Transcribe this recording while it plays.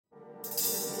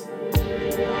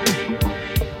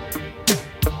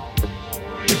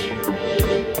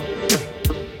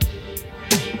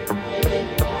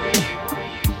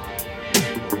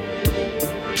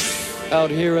Out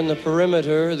here in the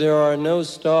perimeter, there are no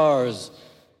stars.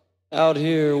 Out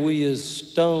here, we is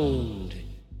stoned,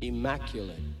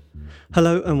 immaculate.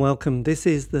 Hello and welcome. This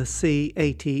is the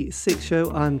C86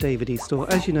 show. I'm David Eastaugh.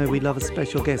 As you know, we love a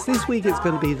special guest. This week it's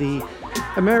going to be the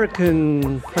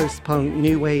American post-punk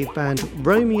new wave band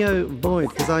Romeo Void,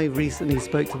 because I recently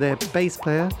spoke to their bass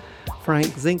player, Frank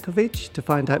Zincavage, to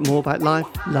find out more about life,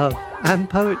 love and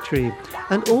poetry.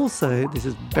 And also, this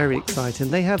is very exciting,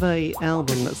 they have an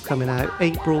album that's coming out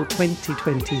April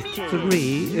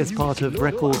 2023 as part of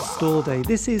Record Store Day.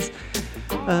 This is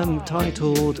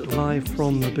titled Live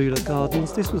from the Bula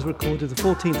Gardens. This was recorded the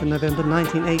 14th of November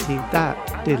 1980.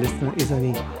 That, dear listener, is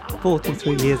only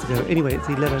 43 years ago. Anyway, it's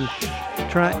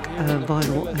 11-track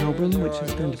vinyl album, which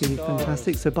is going to be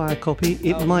fantastic. So buy a copy.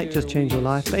 It might just change your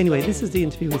life. But anyway, this is the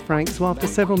interview with Frank. So after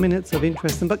several minutes of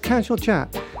interesting but casual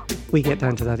chat, we get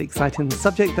down to that exciting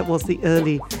subject that was the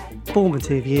early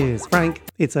formative years. Frank,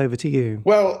 it's over to you.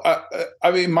 Well,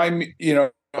 I mean,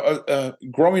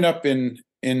 growing up in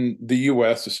the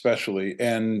U.S. especially,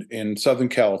 and in Southern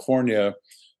California,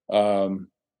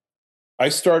 I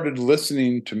started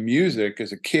listening to music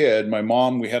as a kid. My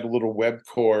mom, we had a little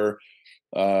Webcore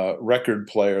record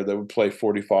player that would play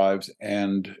 45s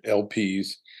and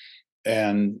LPs,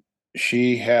 and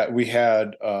we had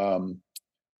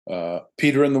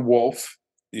Peter and the Wolf,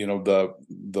 the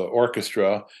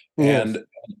orchestra, Yes.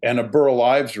 and a Burl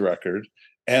Ives record,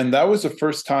 and that was the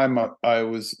first time I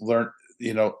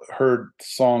heard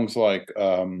songs like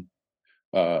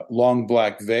Long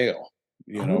Black Veil,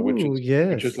 which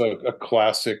is a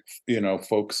classic,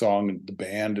 folk song. The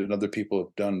band and other people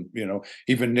have done,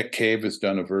 even Nick Cave has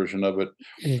done a version of it.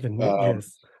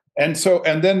 Yes. And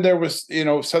then there was,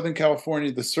 Southern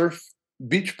California, the Surf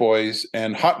Beach Boys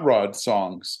and Hot Rod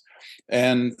songs.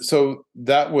 And so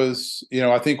that was,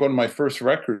 I think one of my first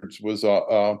records was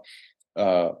a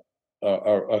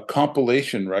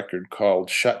compilation record called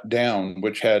Shut Down,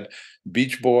 which had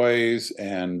Beach Boys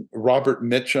and Robert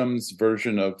Mitchum's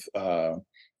version of the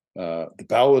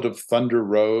Ballad of Thunder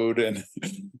Road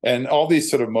and all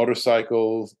these sort of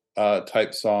motorcycle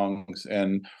type songs.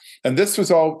 And this was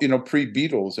all,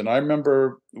 pre-Beatles. And I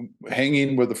remember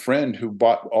hanging with a friend who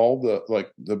bought all the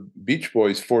Beach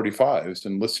Boys 45s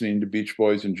and listening to Beach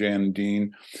Boys and Jan and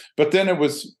Dean. But then it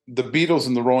was the Beatles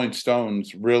and the Rolling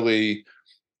Stones really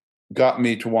got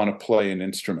me to want to play an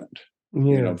instrument.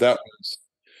 Yes. That was,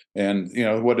 and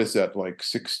what is that, like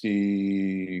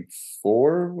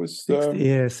 64 was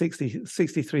the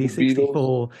 63, the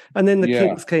 64. And then the Yeah.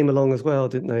 Kinks came along as well,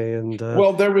 didn't they? And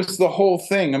Well, there was the whole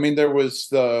thing. I mean, there was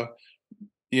the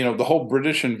whole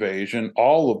British invasion,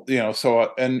 all of,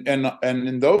 so, and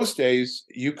in those days,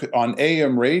 you could, on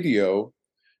AM radio,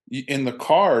 in the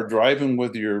car, driving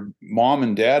with your mom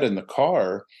and dad in the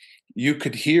car, you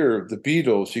could hear the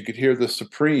Beatles, you could hear the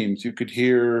Supremes, you could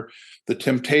hear the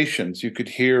Temptations, you could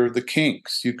hear the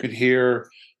Kinks, you could hear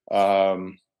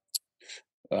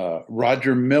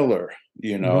Roger Miller,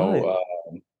 Right.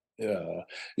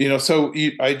 So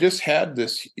I just had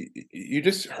this, you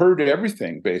just heard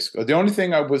everything, basically. The only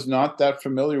thing I was not that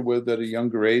familiar with at a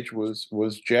younger age was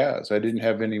jazz. I didn't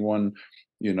have anyone,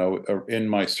 in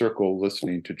my circle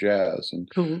listeing to jazz. And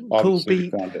Cool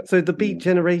beat. So the beat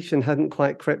generation hadn't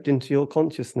quite crept into your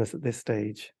consciousness at this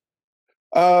stage.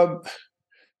 No,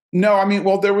 I mean,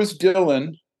 well, there was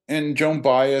Dylan and Joan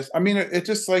Baez. I mean, it's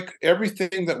just like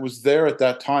everything that was there at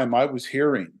that time I was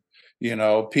hearing,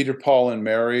 Peter, Paul and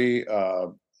Mary,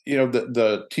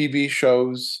 the TV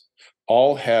shows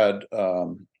all had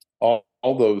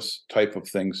all those type of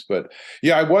things. But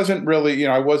yeah, I wasn't really,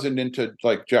 I wasn't into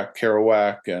like Jack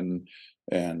Kerouac and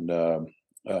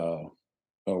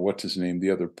what's his name,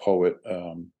 the other poet,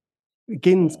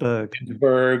 Ginsberg,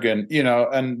 and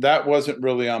and that wasn't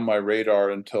really on my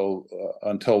radar until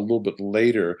a little bit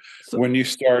later, when you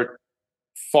start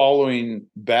following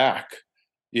back,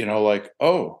 like,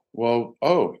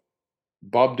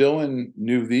 Bob Dylan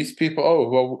knew these people. Oh,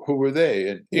 well, who were they?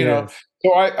 And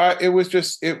so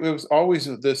it was always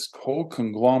this whole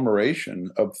conglomeration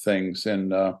of things.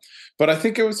 And but I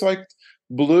think it was like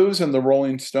blues and the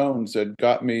Rolling Stones that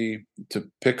got me to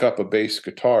pick up a bass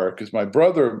guitar, because my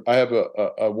brother, I have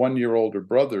a 1 year older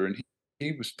brother, and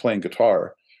he was playing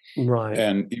guitar, right,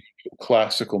 and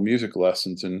classical music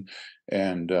lessons,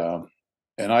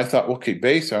 and I thought, okay,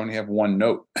 bass, I only have one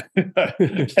note. I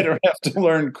don't have to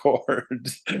learn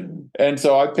chords. And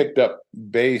so I picked up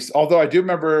bass. Although I do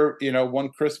remember, one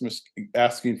Christmas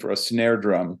asking for a snare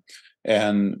drum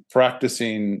and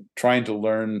practicing, trying to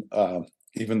learn,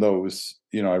 even though it was,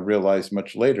 I realized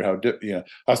much later how, I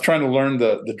was trying to learn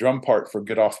the drum part for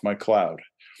Get Off My Cloud.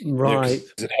 Right.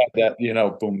 because it had that,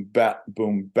 boom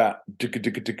bat,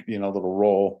 little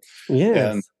roll,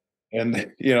 and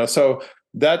Yes. so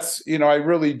that's, I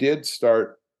really did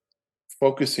start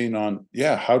focusing on,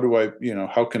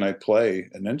 how can I play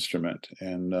an instrument,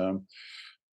 and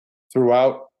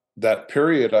throughout that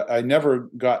period, I never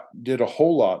did a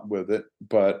whole lot with it,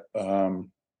 but after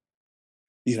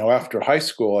high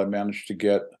school, I managed to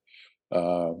get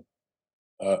uh,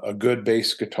 a good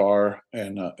bass guitar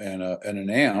and an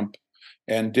amp,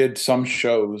 and did some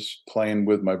shows playing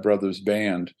with my brother's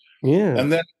band. And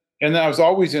Yes. then I was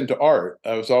always into art.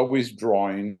 I was always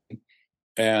drawing.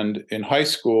 And in high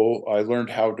school, I learned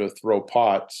how to throw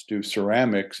pots, do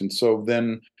ceramics. And so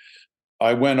then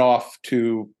I went off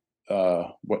to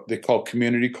what they call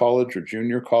community college or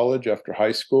junior college after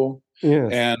high school,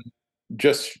 Yes. and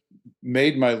just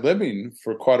made my living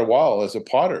for quite a while as a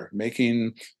potter,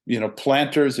 making,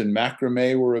 planters and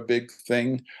macrame were a big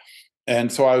thing. And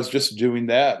so I was just doing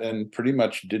that and pretty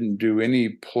much didn't do any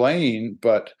playing,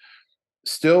 but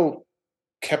still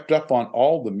kept up on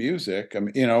all the music. I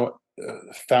mean,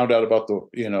 found out about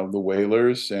the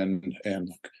Wailers, and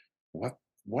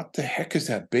what the heck is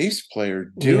that bass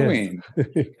player Yes. doing?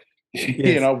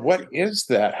 Yes. What is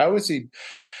that? How is he?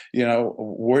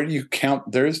 Where do you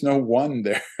count? There is no one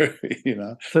there.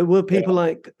 So were Yeah. people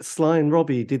like Sly and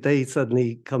Robbie, did they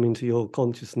suddenly come into your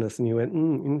consciousness and you went,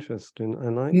 interesting, I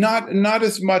like? Not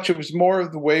as much. It was more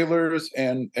of the Wailers,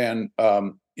 and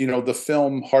the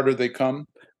film Harder They Come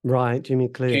Right, Jimmy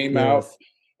Cliff, came out. yes.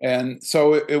 And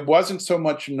so it wasn't so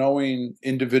much knowing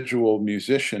individual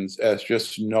musicians as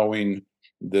just knowing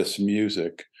this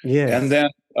music. Yes. And then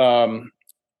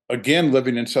again,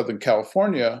 living in Southern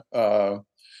California, the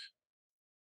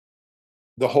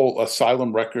whole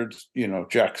Asylum Records,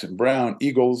 Jackson Brown,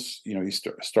 Eagles, you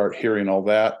start hearing all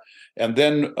that. And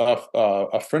then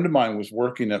a friend of mine was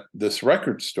working at this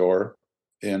record store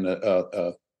in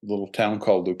a little town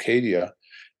called Lucadia,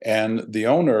 and the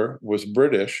owner was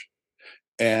British.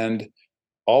 And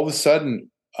all of a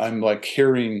sudden, I'm like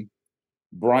hearing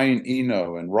Brian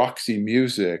Eno and Roxy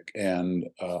Music and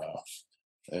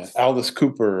Alice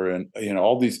Cooper and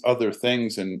all these other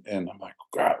things, and I'm like,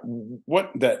 God, what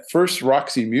that first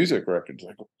Roxy Music record?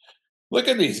 Like, look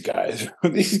at these guys.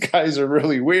 These guys are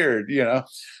really weird.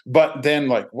 But then,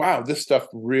 like, wow, this stuff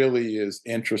really is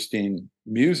interesting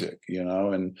music.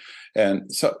 And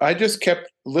so I just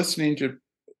kept listening to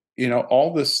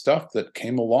all this stuff that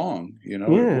came along.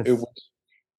 Yes. It was.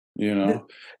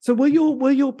 So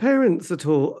were your parents at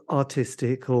all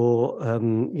artistic, or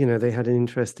they had an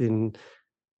interest in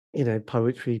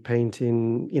poetry,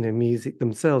 painting, music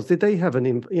themselves? Did they have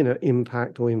an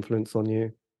impact or influence on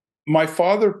you? My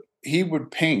father, he would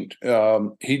paint.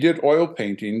 He did oil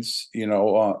paintings,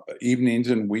 evenings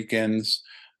and weekends.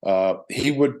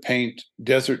 He would paint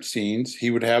desert scenes. He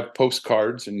would have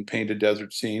postcards and paint a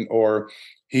desert scene, or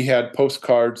he had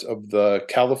postcards of the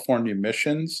California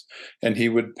missions, and he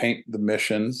would paint the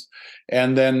missions.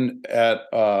 And then at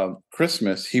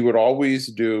Christmas, he would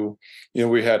always do,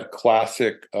 we had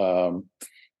classic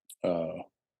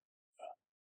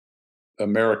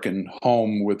American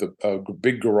home with a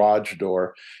big garage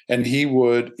door, and he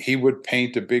would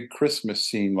paint a big Christmas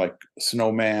scene like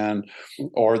snowman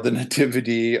or the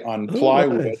nativity on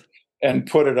plywood. Nice. And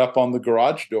put it up on the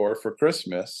garage door for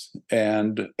Christmas.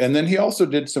 And then he also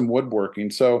did some woodworking.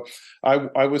 So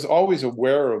I was always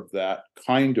aware of that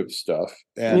kind of stuff.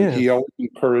 And he always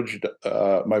encouraged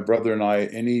my brother and I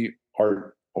any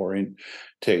art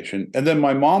orientation. And then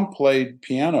my mom played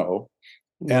piano.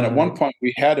 And at one point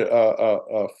we had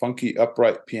a funky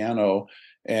upright piano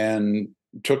and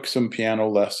took some piano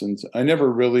lessons. I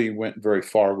never really went very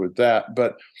far with that,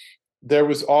 but there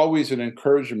was always an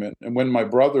encouragement. And when my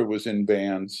brother was in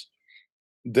bands,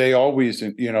 they always,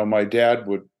 my dad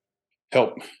would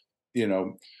help,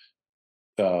 because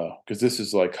this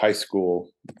is like high school,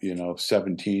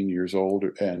 17 years old.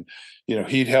 And,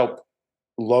 he'd help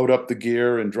load up the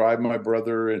gear and drive my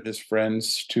brother and his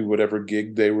friends to whatever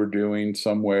gig they were doing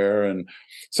somewhere. And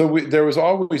so there was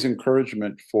always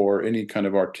encouragement for any kind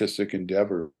of artistic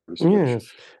endeavors. Yes.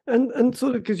 And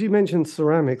sort of, because you mentioned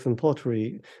ceramics and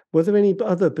pottery, were there any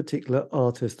other particular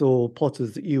artists or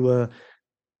potters that you were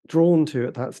drawn to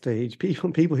at that stage?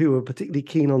 People who were particularly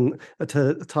keen on a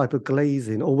type of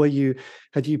glazing, or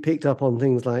had you picked up on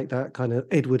things like that kind of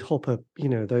Edward Hopper,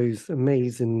 those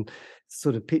amazing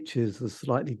sort of pictures of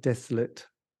slightly desolate,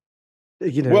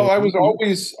 Well, I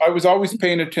was always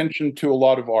paying attention to a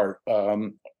lot of art.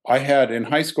 I had in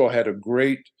high school, I had a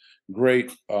great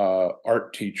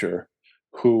art teacher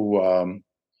who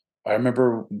I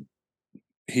remember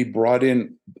he brought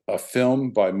in a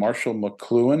film by Marshall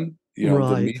McLuhan, the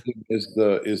Right. medium is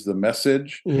the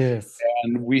message. Yes.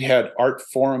 And we had Art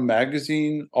Forum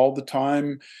magazine all the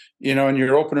time, and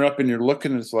you're opening it up and you're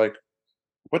looking, and it's like,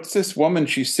 what's this woman?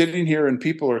 She's sitting here and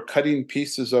people are cutting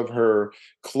pieces of her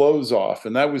clothes off.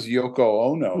 And that was Yoko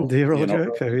Ono, Dear old her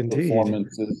Joko, indeed.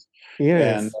 performances. And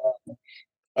Yes.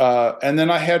 and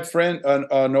then I had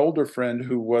an older friend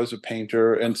who was a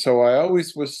painter, and so I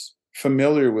always was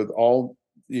familiar with all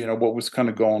what was kind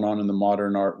of going on in the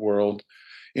modern art world.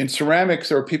 In ceramics,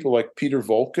 there are people like Peter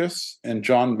Volkus and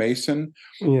John Mason,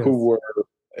 who Yes. were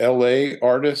LA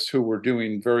artists who were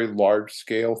doing very large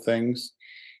scale things.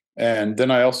 And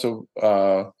then I also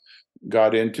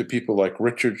got into people like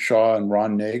Richard Shaw and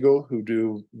Ron Nagel, who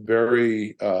do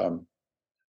very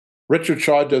Richard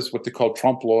Shaw does what they call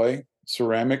trompe l'oeil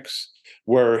ceramics,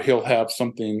 where he'll have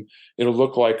something, it'll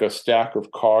look like a stack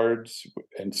of cards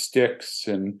and sticks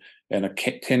and a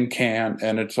tin can,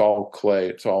 and it's all clay,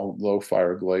 it's all low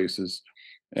fire glazes.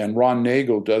 And Ron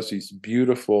Nagel does these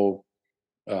beautiful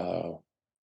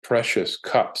precious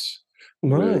cups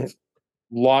Right. with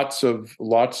lots of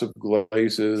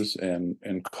glazes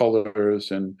and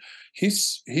colors, and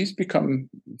he's become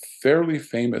fairly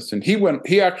famous. And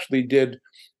he actually did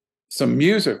some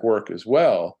music work as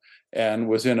well, and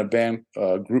was in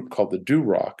a group called the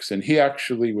Do-Rocks, and he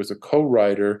actually was a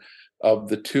co-writer of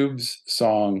the Tubes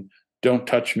song "Don't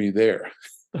Touch Me There."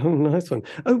 Oh, nice one.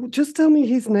 Oh, just tell me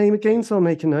his name again so I'll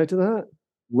make a note of that.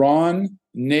 Ron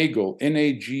Nagel,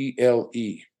 Nagle.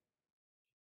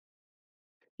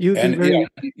 You'd be And very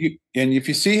and if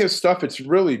you see his stuff, it's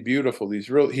really beautiful.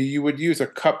 You would use a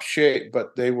cup shape,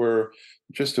 but they were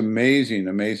just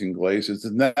amazing glazes.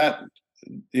 And that,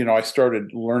 I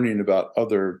started learning about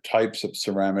other types of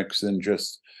ceramics than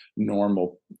just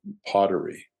normal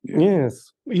pottery.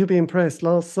 Yes, you'll be impressed.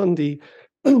 Last Sunday,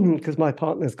 because my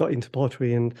partner's got into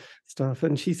pottery and stuff,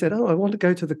 and she said, "Oh, I want to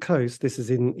go to the coast." This is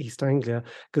in East Anglia,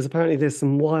 because apparently there's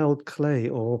some wild clay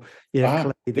clay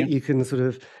Yeah. that you can sort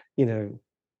of,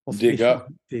 Dig possibly up.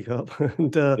 dig up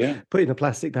and Yeah. put in a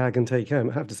plastic bag and take home.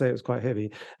 I have to say it was quite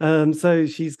heavy. So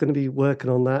she's going to be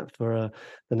working on that for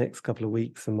the next couple of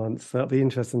weeks and months. So it'll be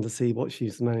interesting to see what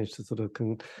she's managed to sort of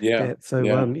Yeah. get. So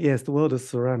Yeah. yes, the world of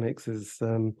ceramics is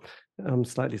I'm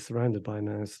slightly surrounded by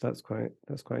now, so that's quite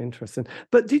interesting.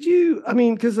 But did you? I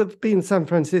mean, because of being in San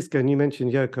Francisco, and you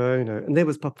mentioned Yoko Ono, and there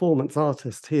was performance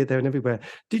artists here, there, and everywhere.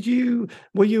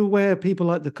 Were you aware of people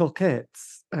like the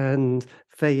Coquettes and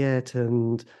Fayette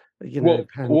and Well,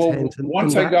 Pantent and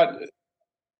that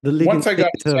the Liggins once I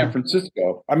got to San Theatre?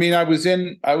 Francisco, I mean, I was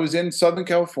in Southern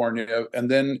California,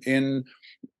 and then in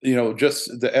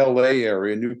just the LA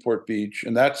area, Newport Beach,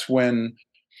 and that's when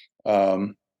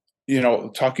um,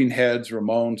 Talking Heads,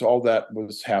 Ramones, all that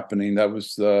was happening. That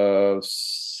was the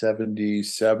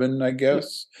 77, I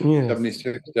guess, Yes,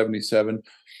 76, 77.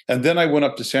 And then I went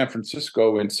up to San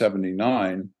Francisco in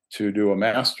 79 to do a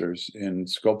master's in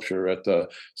sculpture at the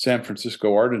San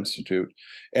Francisco Art Institute.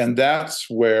 And that's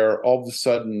where all of a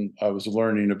sudden I was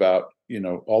learning about,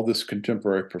 all this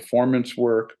contemporary performance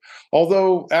work.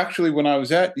 Although actually when I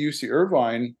was at UC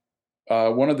Irvine,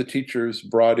 one of the teachers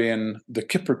brought in the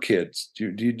Kipper Kids.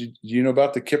 Do you know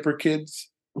about the Kipper Kids?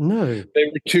 no, They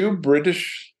were two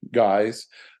British guys.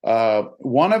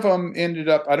 One of them ended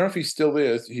up, I don't know if he still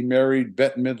is, he married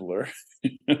Bette Midler.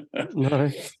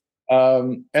 nice.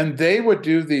 And they would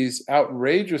do these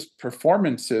outrageous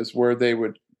performances where they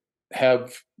would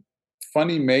have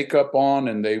funny makeup on,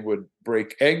 and they would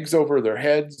break eggs over their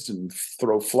heads and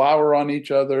throw flour on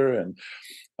each other. And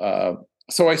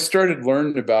so I started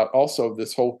learning about also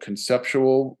this whole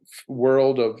conceptual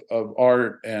world of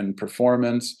art and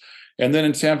performance. And then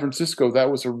in San Francisco,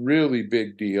 that was a really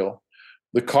big deal.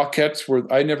 The Coquettes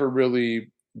I never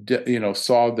really,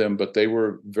 saw them, but they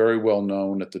were very well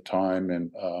known at the time.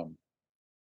 And,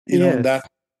 and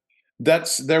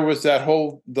Yes, there was that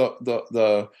whole,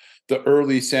 the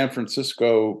early San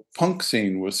Francisco punk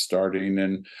scene was starting.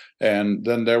 And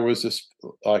then there was this,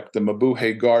 like the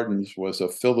Mabuhay Gardens was a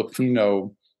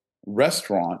Filipino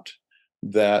restaurant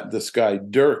that this guy,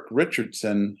 Dirk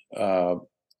Richardson,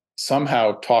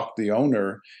 somehow talked the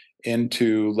owner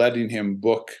into letting him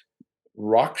book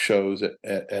rock shows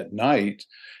at night.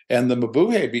 And the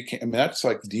Mabuhay became, I mean, that's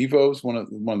like Devo's, one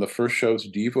of the first shows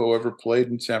Devo ever played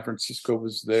in San Francisco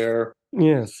was there.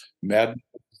 yes, Mad,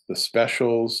 the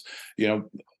Specials,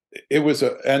 it was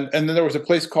and then there was a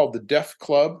place called the Deaf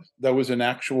Club that was an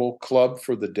actual club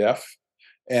for the deaf.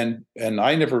 And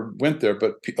I never went there,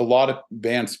 but a lot of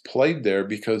bands played there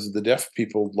because the deaf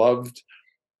people loved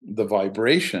the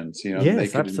vibrations, and they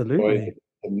yes, could enjoy absolutely.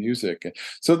 the music.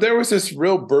 So there was this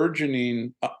real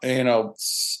burgeoning,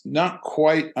 not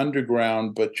quite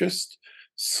underground, but just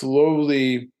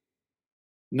slowly,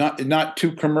 not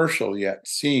too commercial yet,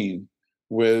 scene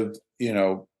with,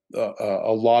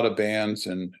 a lot of bands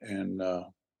and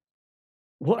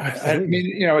Well, I absolutely.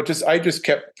 mean, I just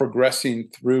kept progressing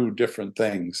through different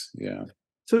things. Yeah.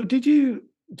 So did you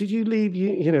leave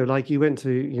like you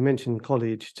mentioned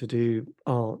college to do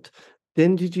art.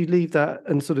 Then did you leave that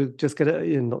and sort of just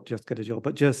not just get a job,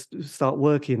 but just start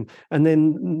working? And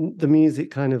then the music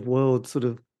kind of world sort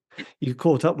of you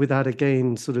caught up with that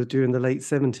again sort of during the late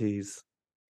 70s.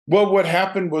 Well, what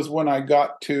happened was when I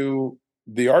got to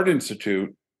the Art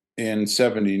Institute in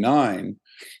 79,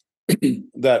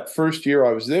 that first year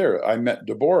I was there, I met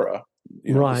Deborah,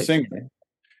 the Right. singer,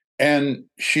 and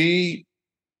she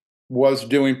was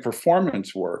doing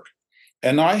performance work.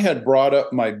 And I had brought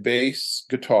up my bass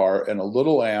guitar and a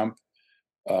little amp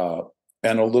uh,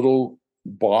 and a little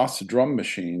Boss drum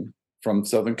machine from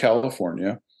Southern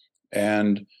California.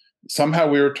 And somehow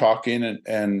we were talking,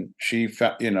 and she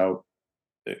found,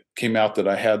 it came out that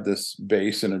I had this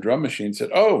bass and a drum machine.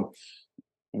 Said, "Oh,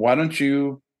 why don't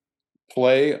you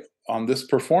play on this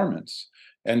performance?"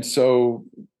 And so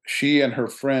she and her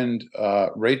friend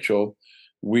Rachel,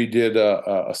 we did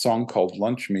a song called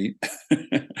Lunch Meat,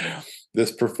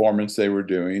 this performance they were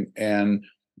doing. And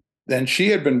then she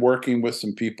had been working with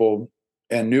some people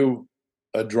and knew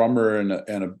a drummer and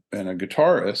a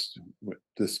guitarist,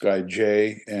 this guy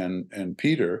Jay and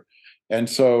Peter. And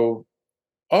so,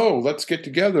 oh, let's get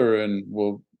together and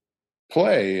we'll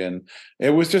play. And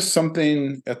it was just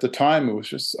something at the time. It was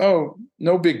just, oh,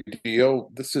 no big deal.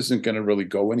 This isn't going to really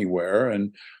go anywhere.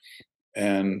 And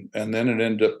then it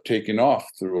ended up taking off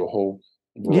through a whole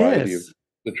variety of Yes.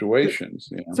 situations.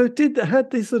 So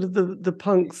had the sort of the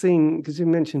punk scene, because you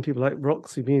mentioned people like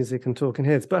Roxy Music and Talking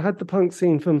Heads, but had the punk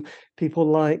scene from people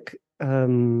like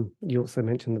you also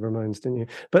mentioned the Ramones, didn't you?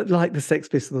 But like the Sex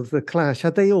Pistols, the Clash,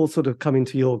 had they all sort of come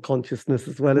into your consciousness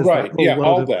as well as that Right. whole Yeah. world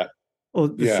All of, that. or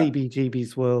the Yeah.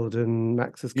 CBGB's world and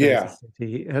Max's Yeah. Kansas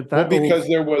City? Had Well, that all? because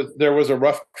there was a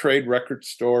Rough Trade record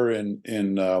store in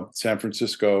San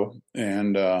Francisco,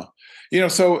 and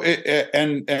so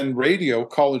and radio,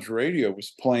 college radio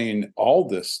was playing all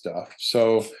this stuff.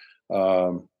 So,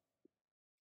 um,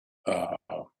 God,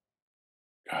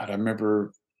 I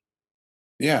remember,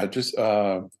 yeah, just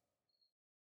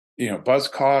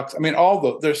Buzzcocks. I mean,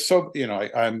 there's so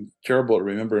I'm terrible at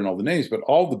remembering all the names, but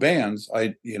all the bands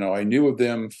I knew of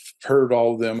them, heard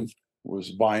all of them,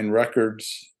 was buying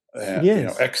records.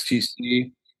 Yes.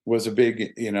 XTC was a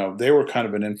big, they were kind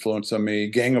of an influence on me.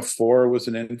 Gang of Four was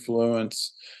an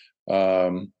influence.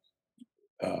 Um,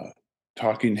 uh,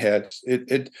 Talking Heads.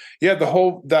 Yeah,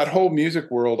 that whole music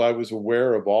world. I was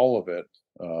aware of all of it.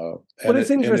 Well, And it's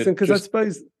it interesting because I just,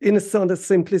 suppose in a sort of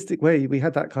simplistic way, we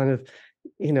had that kind of,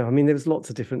 I mean, there was lots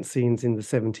of different scenes in the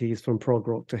 70s from prog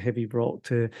rock to heavy rock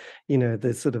to,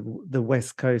 the sort of the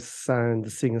West Coast sound,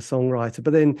 the singer-songwriter.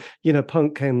 But then,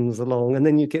 punk comes along and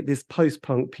then you get this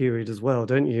post-punk period as well,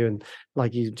 don't you? And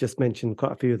like you just mentioned,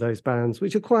 quite a few of those bands,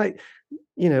 which are quite,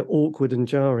 awkward and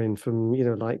jarring from,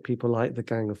 like people like the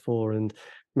Gang of Four and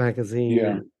yeah,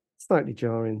 Magazine, slightly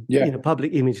jarring, yeah,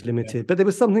 Public Image yeah, Limited. But there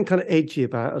was something kind of edgy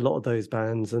about a lot of those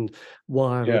bands, and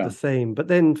Wire were yeah, the same. But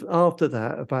then after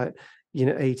that, about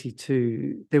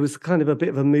 82, there was kind of a bit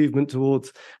of a movement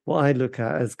towards what I look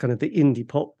at as kind of the indie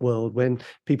pop world when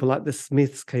people like the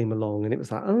Smiths came along, and it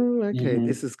was like, oh, okay, hmm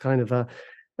this is kind of a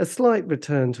slight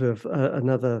return to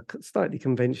another slightly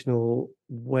conventional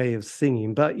way of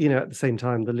singing, but at the same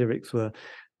time, the lyrics were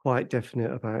quite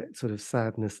definite about sort of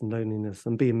sadness and loneliness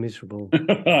and being miserable.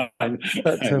 But I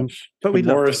know. but we loved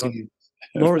it. Morrissey.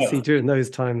 Morrissey during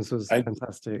those times was I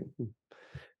fantastic.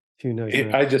 Who knows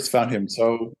now? I just found him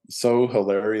so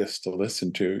hilarious to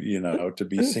listen to. To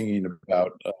be singing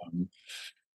about.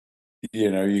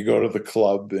 You go to the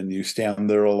club and you stand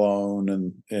there alone,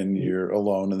 and you're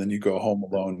alone, and then you go home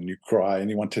alone and you cry and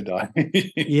you want to die.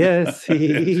 Yes,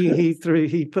 he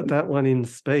put that one in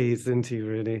spades, didn't he,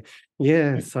 really?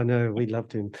 Yes, I know, we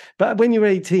loved him. But when you're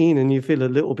 18 and you feel a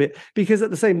little bit, because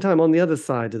at the same time, on the other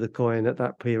side of the coin at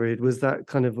that period was that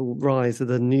kind of rise of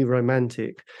the new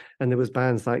romantic, and there was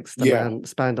bands like Yeah,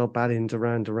 Spandau Ballet,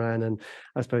 Duran Duran, and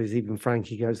I suppose even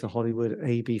Frankie Goes to Hollywood,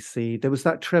 ABC. There was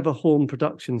that Trevor Horn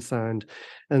production sound.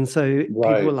 And so people were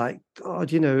right. like,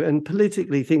 God, and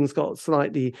politically things got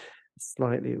slightly,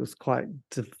 it was quite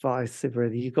divisive,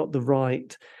 really. You got the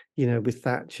right, with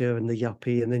Thatcher and the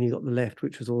yuppie, and then you got the left,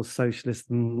 which was all socialist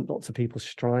and lots of people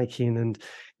striking, and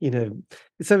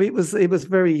so it was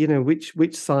very,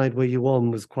 which side were you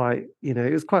on was quite,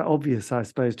 it was quite obvious, I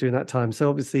suppose, during that time. So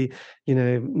obviously,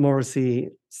 Morrissey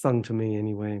sung to me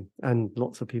anyway, and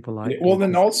lots of people like Well,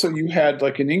 then also you had,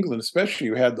 like in England, especially,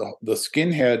 you had the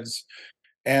skinheads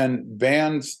and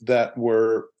bands that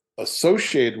were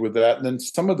associated with that. And then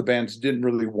some of the bands didn't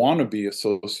really want to be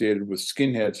associated with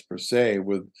skinheads per se,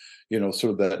 with,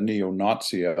 sort of that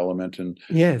neo-Nazi element. And,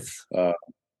 yes,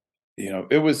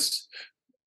 it was,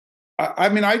 I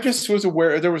mean, I just was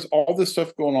aware there was all this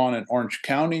stuff going on in Orange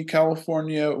County,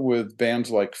 California, with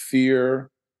bands like Fear.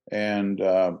 And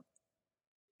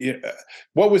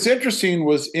what was interesting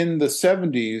was in the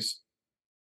 70s,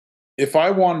 if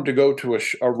I wanted to go to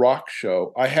a rock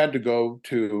show, I had to go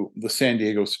to the San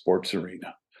Diego Sports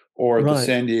Arena or the right.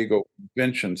 San Diego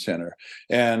Convention Center.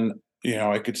 And,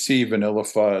 I could see Vanilla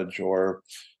Fudge or,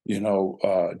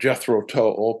 Jethro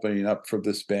Tull opening up for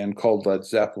this band called Led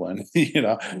Zeppelin,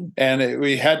 and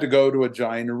we had to go to a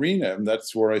giant arena. And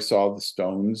that's where I saw the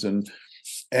Stones and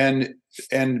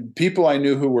people I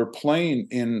knew who were playing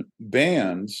in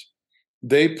bands.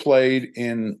 They played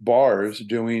in bars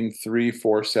doing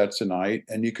 3-4 sets a night,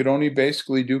 and you could only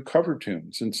basically do cover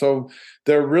tunes. And so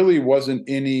there really wasn't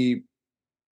any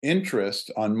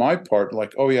interest on my part,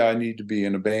 like, oh yeah, I need to be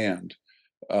in a band.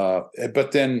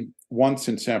 But then once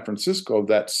in San Francisco,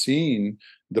 that scene,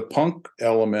 the punk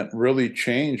element really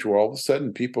changed, where all of a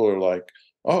sudden people are like,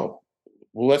 oh,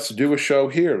 well, let's do a show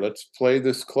here. Let's play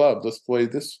this club. Let's play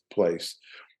this place.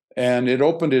 And it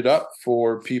opened it up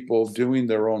for people doing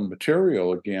their own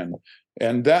material again.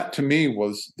 And that, to me,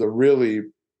 was the really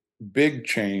big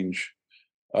change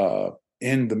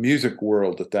in the music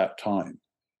world at that time.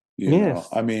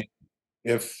 I mean,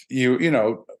 if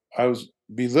I was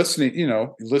listening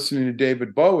to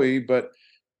David Bowie, but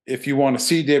if you want to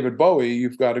see David Bowie,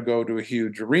 you've got to go to a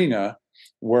huge arena.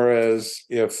 Whereas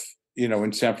if,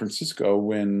 in San Francisco,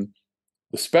 when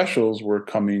the Specials were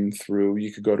coming through,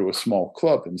 you could go to a small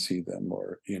club and see them,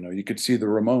 or you could see the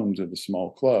Ramones at a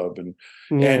small club, and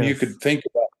you could think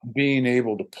about being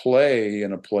able to play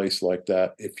in a place like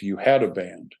that if you had a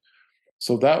band.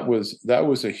 So that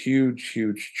was a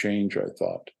huge change, I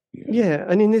thought. Yeah,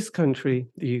 and in this country,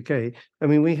 the UK, I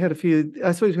mean, we had a few.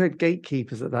 I suppose we had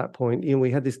gatekeepers at that point.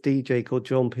 We had this DJ called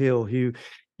John Peel who,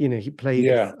 he played.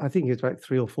 Yeah. I think it was about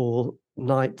 3 or 4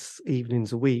 nights,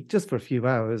 evenings a week, just for a few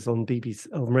hours on BBC,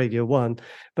 on Radio 1.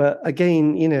 But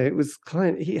again, it was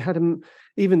he had them,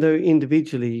 even though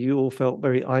individually you all felt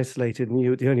very isolated, and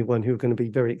you were the only one who were going to be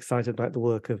very excited about the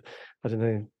work of, I don't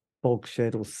know,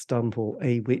 Bogshed or Stump or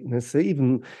A Witness,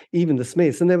 even the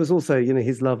Smiths. And there was also,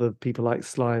 his love of people like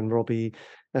Sly and Robbie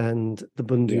and the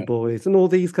Bundu Boys and all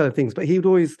these kind of things. But he would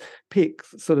always pick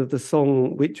sort of the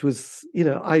song which was,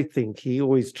 I think he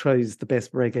always chose the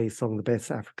best reggae song, the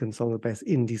best African song, the best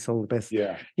indie song, the best.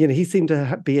 He seemed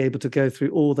to be able to go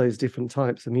through all those different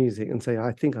types of music and say,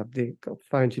 I think I've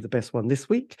found you the best one this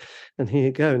week, and here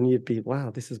you go. And you'd be,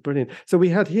 wow, this is brilliant. So we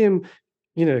had him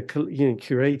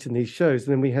curating these shows,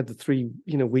 and then we had the 3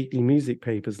 weekly music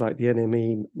papers like the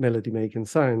NME, Melody Making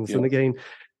Sounds. And again,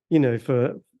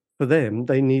 for them,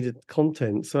 they needed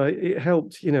content, so it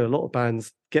helped a lot of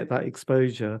bands get that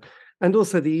exposure. And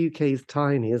also the UK is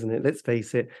tiny, isn't it? Let's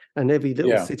face it. And every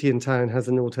little city and town has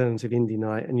an alternative indie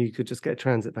night, and you could just get a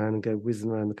transit van and go whizzing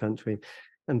around the country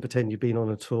and pretend you've been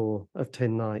on a tour of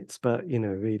 10 nights. But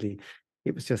really,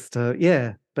 it was just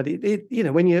but it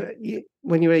when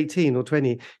you're 18 or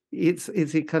 20, it's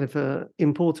kind of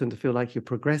important to feel like you're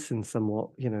progressing somewhat,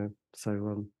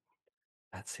 so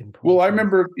that's important. Well, I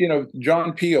remember,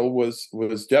 John Peel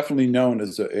was definitely known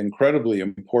as an incredibly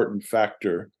important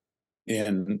factor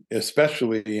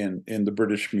especially in the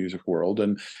British music world,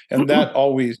 and that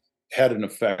always had an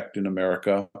effect in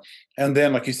America. And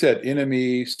then, like you said,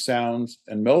 NME, Sounds,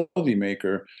 and Melody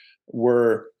Maker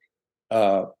were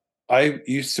I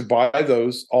used to buy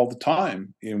those all the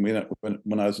time when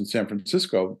I was in San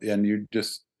Francisco, and you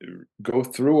just go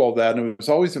through all that. And it was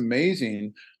always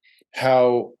amazing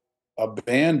how a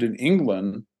band in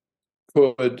England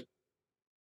could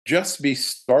just be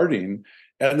starting,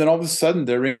 and then all of a sudden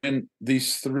they're in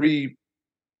these 3,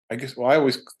 I guess, well, I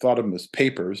always thought of them as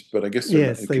papers, but I guess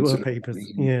they were papers.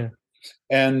 Yeah.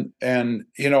 And and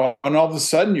all of a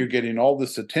sudden you're getting all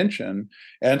this attention,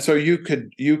 and so you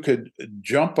could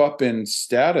jump up in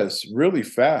status really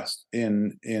fast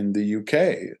in the UK,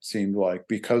 it seemed like,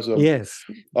 because of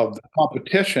the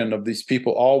competition of these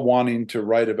people all wanting to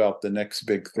write about the next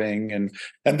big thing.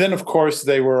 And then, of course,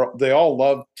 they all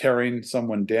loved tearing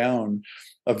someone down.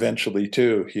 eventually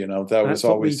too. That was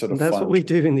always sort of That's what fun. we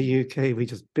do in the UK. We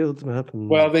just build them up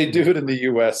Well, and they do it in the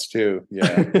US too.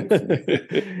 Yeah.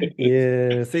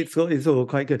 yes, it's all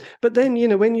quite good. But then,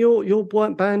 when your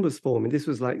band was forming, this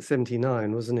was like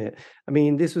 79, wasn't it? I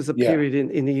mean, this was a Yeah. period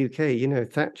in the UK,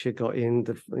 Thatcher got in,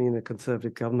 the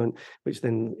Conservative government, which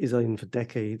then is in for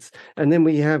decades. And then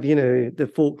we have,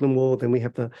 the Falkland War, then we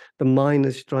have the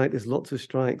miners' strike. There's lots of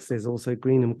strikes. There's also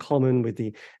Greenham Common with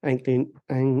the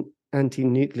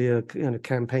anti-nuclear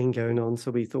campaign going on,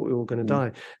 so we thought we were all going to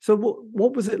die. So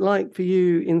what was it like for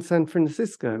you in San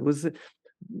Francisco? Was it,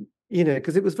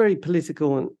 because it was very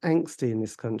political and angsty in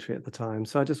this country at the time.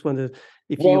 So I just wondered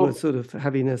if you were Well, sort of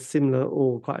having a similar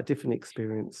or quite a different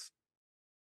experience.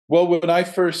 well, when I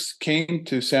first came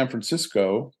to San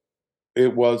Francisco,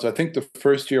 it was, I think, the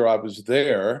first year I was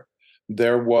there.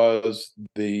 There was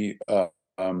the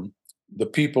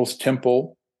People's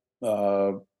Temple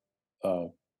uh, uh,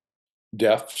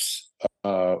 deaths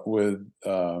with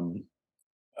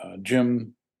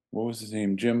Jim. What was his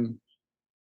name? Jim.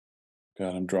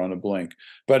 God, I'm drawing a blank.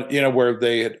 But where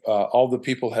they had all the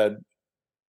people had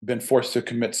been forced to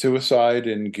commit suicide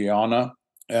in Guyana,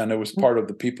 and it was part of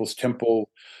the People's Temple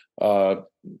uh,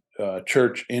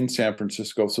 church in San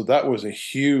Francisco. So that was a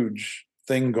huge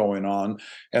thing going on.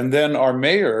 And then our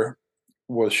mayor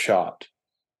was shot,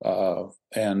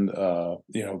 and the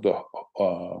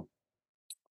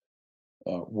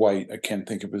white. I can't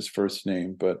think of his first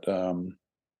name, but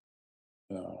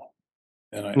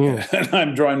and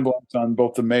I'm drawing blanks on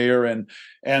both the mayor and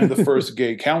the first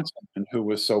gay councilman who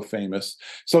was so famous.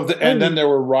 So then there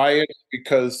were riots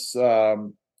because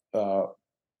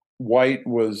White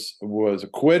was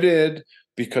acquitted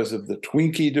because of the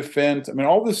Twinkie defense. I mean,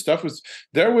 all this stuff was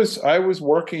there. I was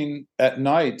working at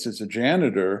nights as a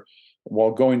janitor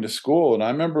while going to school, and I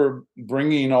remember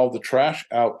bringing all the trash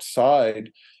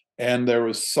outside, and there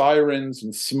was sirens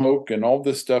and smoke and all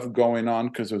this stuff going on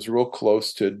because it was real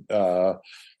close to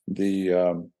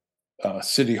the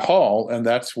city hall, and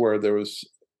that's where there was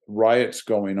riots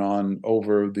going on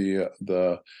over the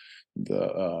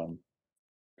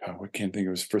I can't think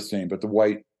of his first name, but the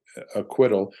White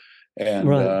acquittal, and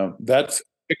Right.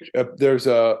 there's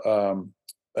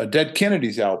a Dead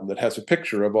Kennedys album that has a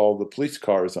picture of all the police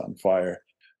cars on fire.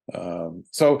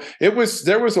 So there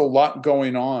was a lot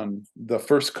going on the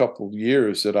first couple of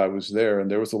years that I was there, and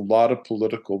there was a lot of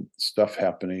political stuff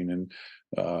happening, and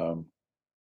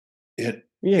it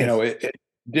Yes. it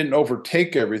didn't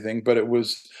overtake everything, but it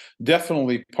was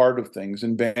definitely part of things.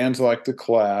 And bands like the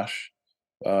Clash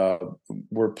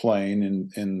were playing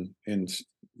in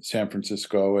San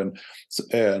Francisco, and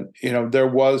there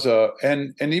was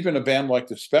and even a band like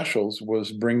the Specials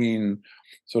was bringing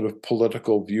sort of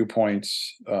political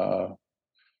viewpoints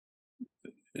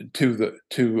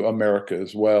to America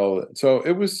as well. So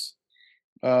it was.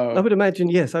 I would imagine,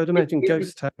 yes, I would imagine It was.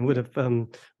 Ghost Town would have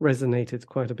resonated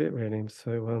quite a bit, really.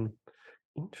 So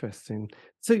interesting.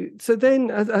 So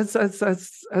then,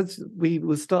 as we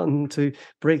were starting to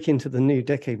break into the new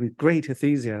decade with great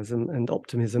enthusiasm and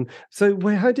optimism, so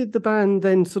how did the band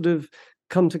then sort of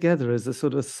come together as a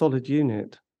sort of solid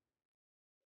unit?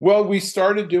 Well, we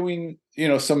started doing,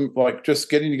 some like just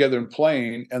getting together and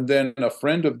playing. And then a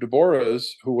friend of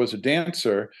Deborah's, who was a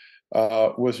dancer,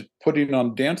 was putting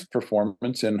on dance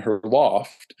performance in her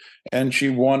loft, and she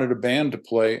wanted a band to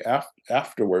play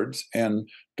afterwards. And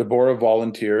Deborah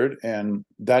volunteered, and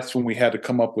that's when we had to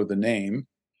come up with a name.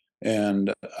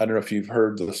 And I don't know if you've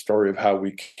heard the story of how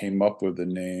we came up with the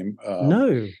name.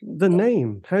 No, the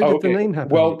name. How did the name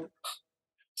happen? Well,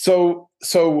 so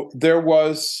there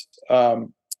was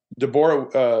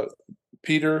Deborah,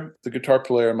 Peter, the guitar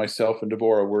player, and myself and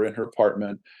Deborah were in her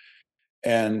apartment,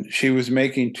 and she was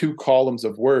making 2 columns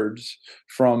of words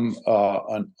from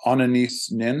an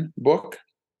Ananias Nin book,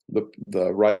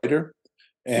 the writer,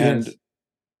 and Yes.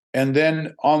 and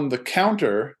then on the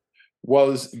counter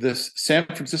was this San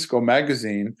Francisco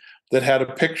magazine that had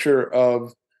a picture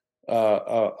of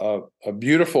a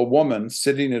beautiful woman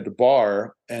sitting at a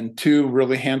bar and 2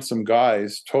 really handsome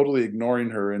guys totally ignoring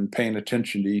her and paying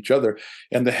attention to each other.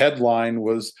 And the headline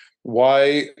was,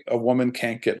 "Why a Woman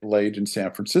Can't Get Laid in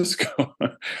San Francisco."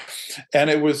 And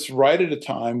it was right at a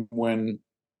time when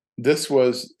this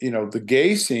was, the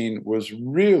gay scene was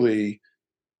really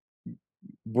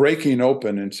breaking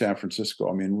open in San Francisco.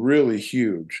 I mean, really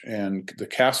huge. And the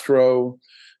Castro,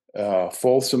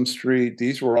 Folsom Street,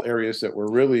 these were all areas that were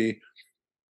really,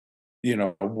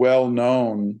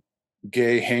 well-known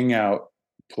gay hangout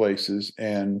places.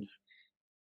 And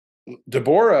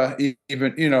Deborah,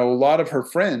 even, a lot of her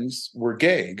friends were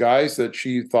gay, guys that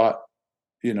she thought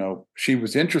she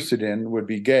was interested in would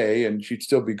be gay, and she'd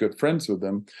still be good friends with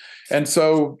him. And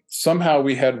so somehow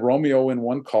we had Romeo in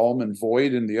one column and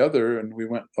Void in the other, and we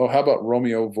went, oh, how about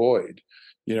Romeo Void?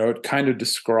 It kind of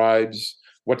describes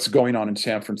what's going on in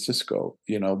San Francisco.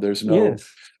 There's no Yes.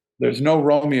 there's no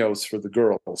Romeos for the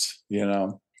girls.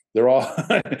 They're all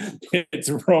it's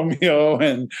Romeo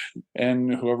and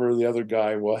whoever the other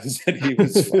guy was that he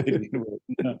was fighting with.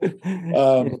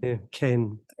 Yeah,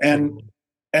 Ken.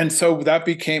 And so that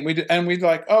became we'd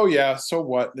like, oh yeah, so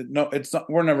what? No, it's not.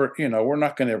 We're never, we're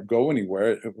not going to go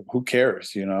anywhere. Who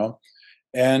cares,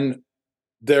 And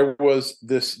there was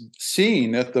this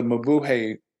scene at the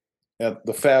Mabuhay, at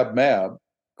the Fab Mab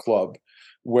Club,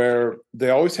 where they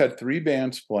always had 3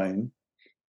 bands playing,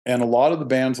 and a lot of the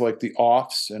bands like the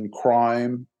Offs and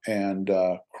Crime and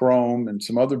Chrome and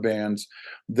some other bands,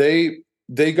 they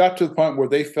got to the point where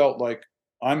they felt like,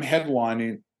 I'm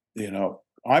headlining,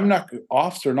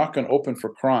 Offs are not going to open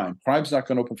for Crime. Crime's not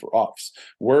going to open for Offs.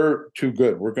 We're too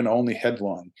good. We're going to only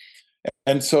headline.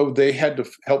 And so they had to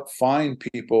help find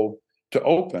people to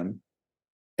open.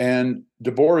 And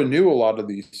Deborah knew a lot of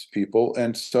these people.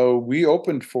 And so we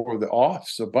opened for the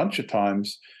Offs a bunch of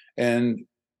times. And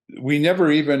we never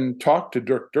even talked to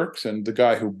Dirk Dirksen, the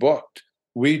guy who booked.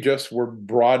 We just were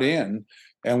brought in,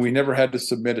 and we never had to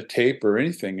submit a tape or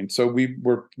anything. And so we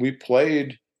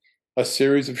played a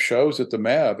series of shows at the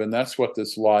Mab, and that's what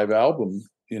this live album,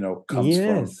 comes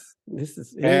from. This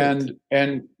is it.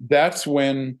 And that's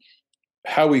when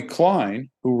Howie Klein,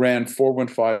 who ran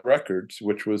 415 Records,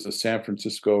 which was a San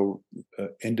Francisco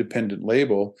independent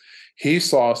label, he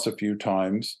saw us a few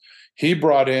times. He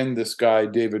brought in this guy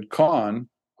David Kahn,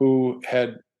 who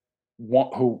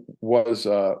was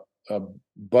a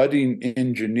budding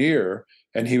engineer,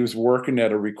 and he was working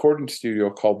at a recording studio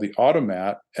called the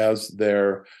Automat as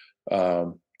the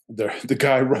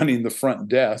guy running the front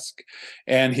desk,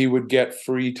 and he would get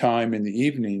free time in the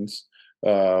evenings.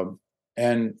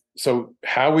 And so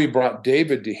Howie brought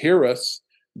David to hear us.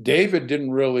 David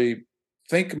didn't really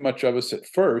think much of us at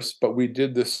first, but we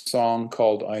did this song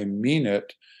called I Mean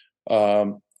It.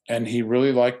 And he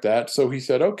really liked that. So he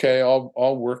said, okay,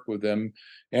 I'll work with him.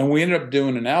 And we ended up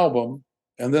doing an album.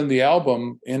 And then the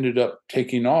album ended up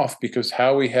taking off because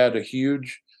Howie had a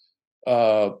huge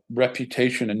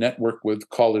reputation and network with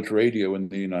college radio in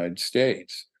the United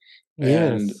States.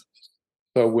 Yes. And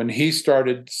so when he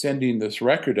started sending this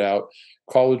record out,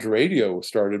 college radio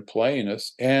started playing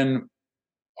us. And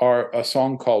a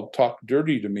song called Talk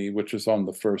Dirty to Me, which is on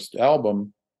the first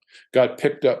album, got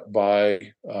picked up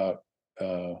by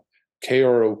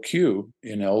KROQ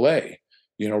in LA,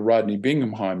 Rodney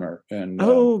Binghamheimer. And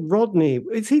Rodney,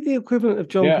 is he the equivalent of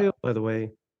John Peel, by the way?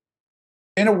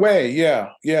 In a way,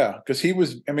 yeah, because he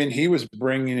was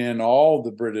bringing in all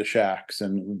the British acts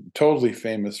and totally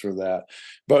famous for that.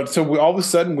 But so all of a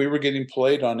sudden we were getting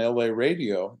played on LA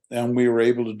radio, and we were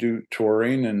able to do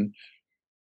touring, and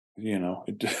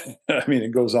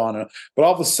it goes on. But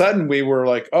all of a sudden we were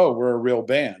like, oh, we're a real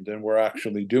band, and we're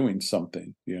actually doing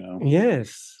something.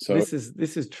 Yes, so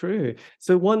this is true.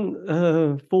 So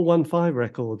 415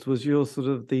 Records was your sort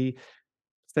of the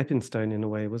stepping stone in a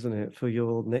way, wasn't it, for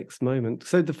your next moment?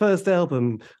 So the first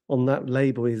album on that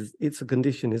label is It's a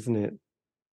Condition, isn't it?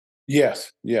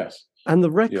 Yes. And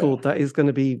the record that is going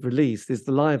to be released is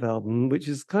the live album, which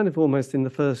is kind of almost in the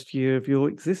first year of your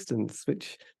existence,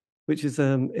 which is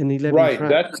an 11 right track.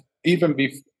 That's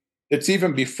it's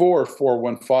even before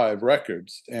 415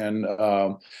 Records. And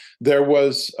there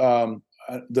was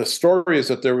the story is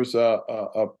that there was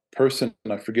a person,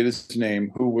 I forget his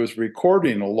name, who was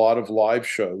recording a lot of live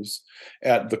shows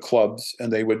at the clubs,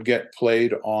 and they would get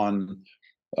played on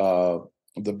the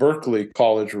Berkeley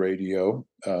College radio.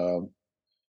 I'm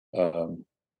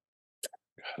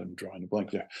drawing a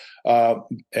blank there.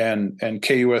 And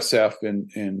KUSF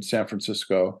in San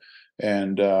Francisco,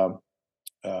 and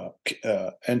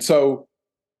so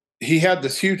he had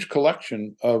this huge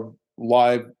collection of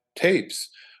live tapes,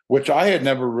 which I had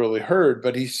never really heard,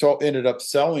 but he ended up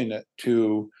selling it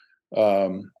to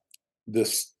the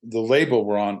label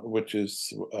we're on, which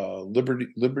is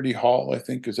Liberty Hall, I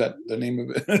think. Is that the name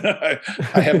of it?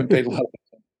 I haven't paid a lot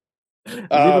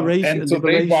of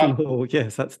Liberation Hall.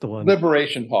 Yes, that's the one.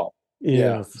 Liberation Hall.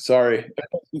 Yes. Yeah. Sorry,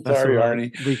 right.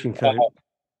 Arnie. We can cope.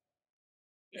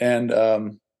 And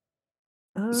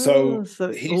so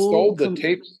he sold the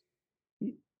tapes.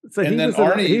 So he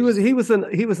was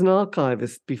an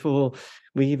archivist before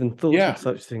we even thought of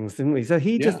such things, didn't we? So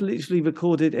he just literally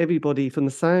recorded everybody from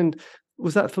the sound.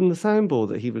 Was that from the soundboard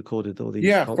that he recorded all these?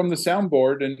 Yeah, from the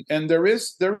soundboard, and there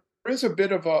is a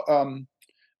bit of a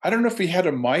I don't know if he had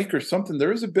a mic or something.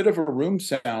 There is a bit of a room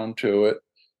sound to it,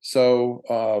 So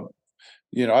I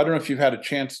don't know if you've had a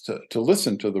chance to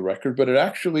listen to the record, but it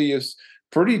actually is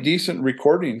pretty decent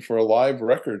recording for a live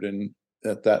record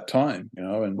at that time,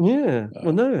 and Yeah,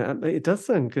 well, no, it does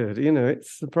sound good. It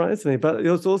surprised me, but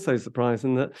it was also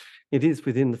surprising that it is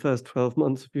within the first 12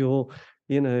 months of your,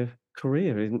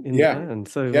 career in the yeah, band.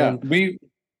 So, yeah.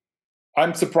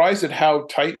 I'm surprised at how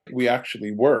tight we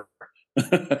actually were.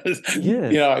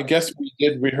 yes, I guess we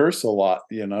did rehearse a lot.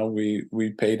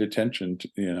 We paid attention to,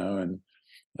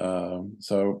 and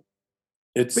so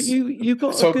but it's you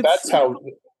got a so good. that's how.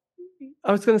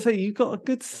 I was going to say you got a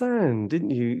good sound,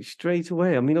 didn't you? Straight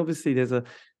away. I mean, obviously, there's a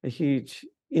huge,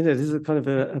 there's a kind of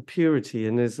a purity,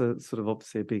 and there's a sort of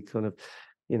obviously a big kind of,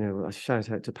 a shout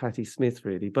out to Patti Smith,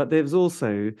 really. But there's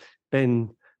also Ben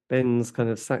Ben's kind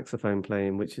of saxophone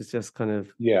playing, which is just kind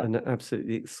of Yeah, an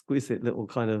absolutely exquisite little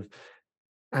kind of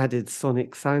added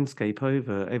sonic soundscape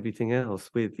over everything else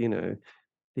with, the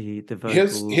his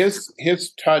vocals. his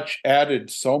his touch added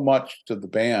so much to the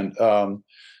band.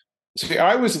 See,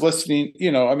 I was listening,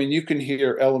 I mean, you can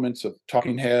hear elements of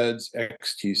Talking Heads,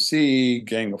 XTC,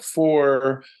 Gang of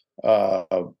Four, uh,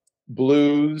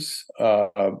 blues,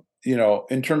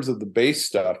 in terms of the bass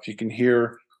stuff, you can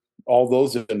hear all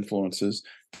those influences.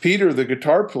 Peter, the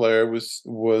guitar player,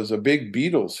 was a big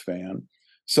Beatles fan.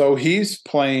 So he's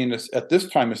playing at this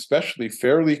time, especially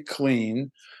fairly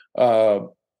clean. Uh,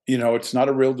 it's not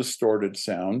a real distorted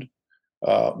sound.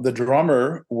 The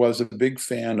drummer was a big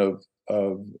fan of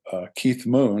Keith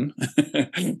Moon,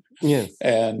 Yes.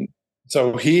 and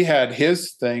so he had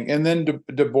his thing. And then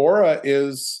Deborah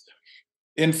is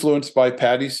influenced by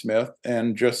Patti Smith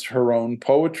and just her own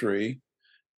poetry.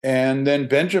 And then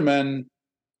Benjamin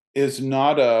he's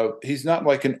not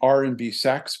like an R&B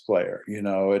sax player.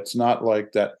 It's not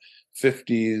like that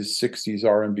 50s, 60s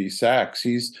R&B sax.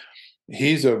 He's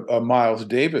a Miles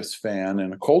Davis fan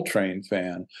and a Coltrane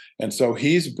fan, and so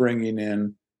he's bringing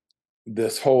in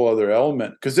this whole other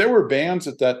element, because there were bands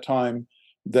at that time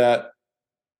that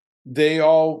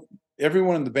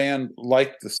everyone in the band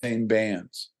liked the same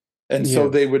bands, and so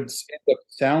they Yes. would end up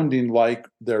sounding like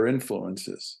their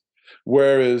influences,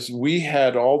 whereas we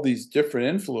had all these different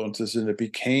influences, and it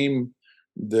became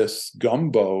this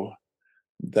gumbo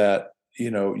that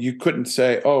you couldn't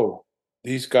say, oh,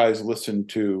 these guys listen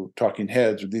to Talking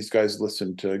Heads, or these guys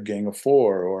listen to Gang of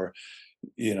Four, or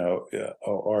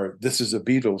or this is a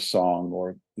Beatles song,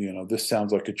 or this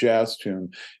sounds like a jazz tune.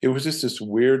 It was just this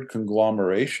weird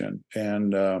conglomeration,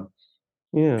 and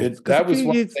Yeah, it because a that few was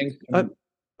one years, thing. I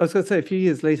was going to say a few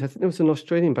years later, I think there was an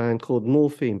Australian band called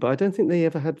Morphine, but I don't think they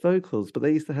ever had vocals. But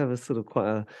they used to have a sort of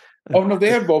quite Oh no, they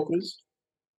a had vocals.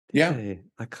 did Yeah, they?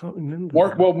 I can't remember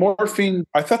that. Morphine.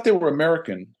 I thought they were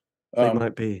American. They Um,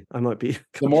 might be. I might be.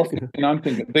 the Morphine, I'm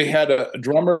thinking they had a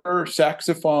drummer,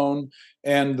 saxophone,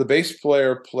 and the bass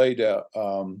player played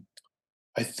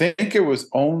I think it was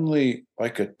only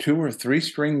like a 2 or 3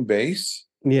 string bass,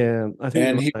 Yeah, I think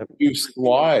and you're he right. used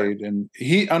slide, and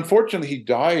he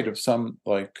died of some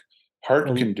like heart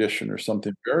On condition or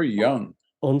something very young.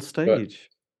 on But stage.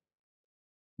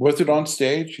 was it on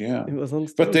stage? Yeah, It was on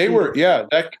but stage. they Yeah. were, yeah,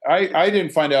 that I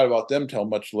didn't find out about them till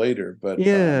much later, but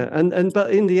Yeah, and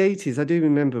but in the 80s, I do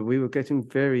remember we were getting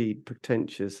very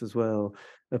pretentious as well,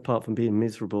 apart from being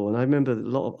miserable. And I remember a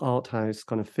lot of art house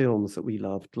kind of films that we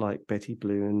loved, like Betty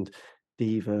Blue and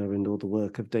Diva and all the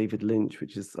work of David Lynch,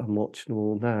 which is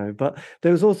unwatchable now. But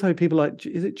there was also people like,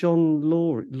 is it John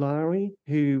Lowry,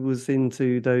 who was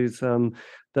into those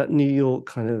that New York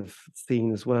kind of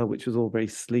scene as well, which was all very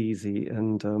sleazy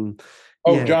and oh,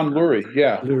 yeah, John Lurie,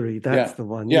 yeah, Lurie, that's yeah, the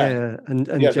one. yeah, Yeah, and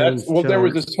yeah. There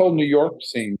was this whole New York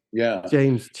scene, yeah,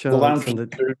 James the Chance Lounge and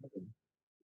the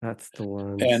that's the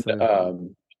one. and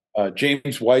So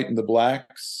James White and the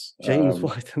Blacks. James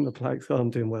White and the Blacks. Oh, I'm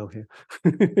doing well here.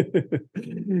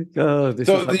 Oh, this is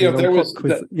So like being on there pop was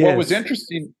quiz. what was Yes.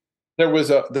 interesting. There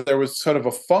was sort of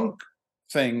a funk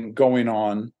thing going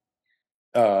on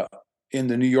uh, in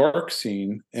the New York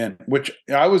scene, and which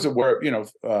I was aware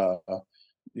of.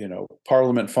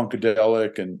 Parliament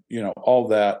Funkadelic, and all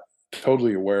that.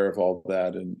 Totally aware of all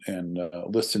that, and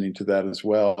listening to that as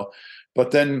well.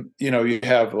 But then you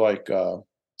have like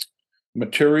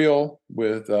material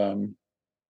with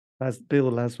As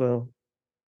Bill Laswell.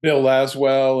 Bill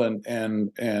Laswell,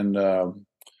 and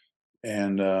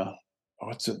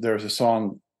what's it? There's a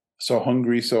song, "So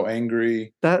Hungry, So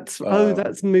Angry." That's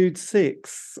Mood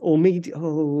Six or medium.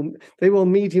 Oh, they were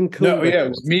on Medium Cool No, yeah, it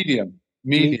was Records. Medium,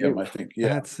 Medium. I think. Yeah,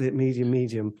 That's it.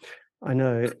 Medium. I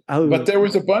know. but Oh, there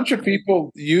was a bunch of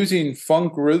people using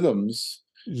funk rhythms,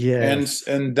 and yes.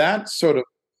 and that sort of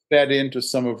fed into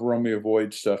some of Romeo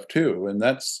Void stuff too, and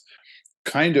that's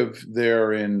kind of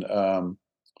there in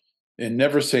and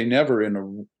Never Say Never in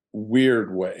a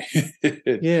weird way.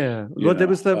 Yeah. Well, there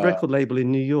was that record label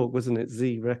in New York, wasn't it?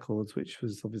 Z Records, which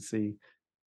was obviously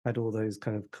had all those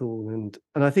kind of cool and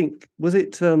I think was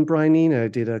it Brian Eno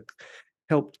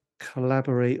helped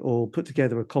collaborate or put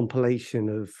together a compilation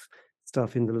of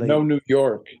stuff in the late. No New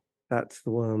York. That's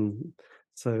the one.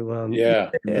 So yeah,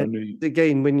 no New,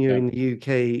 again, when you're yeah. in the UK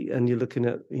and you're looking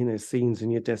at scenes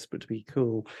and you're desperate to be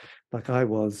cool, like I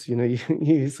was,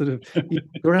 you sort of you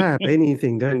grab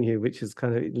anything, don't you? Which is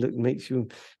kind of makes you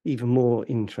even more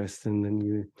interesting than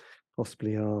you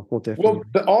possibly are, or definitely.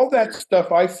 Well, all that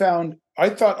stuff I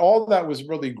thought all that was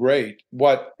really great.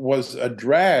 What was a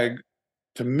drag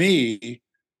to me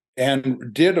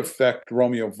and did affect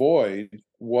Romeo Void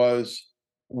was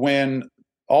when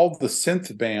all the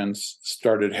synth bands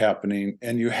started happening,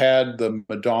 and you had the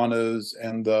Madonnas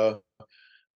and the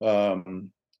the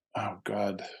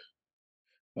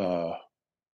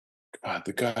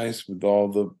guys with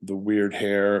all the weird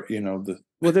hair,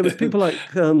 Well, there was people like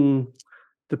the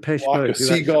Pesh flock Mode, of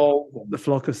seagulls, the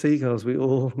Flock of Seagulls. We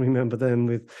all remember them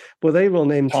they were on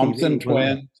MTV. Thompson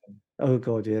Twins. Oh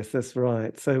God, yes, that's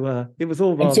right. So it was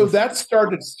all and so that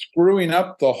started screwing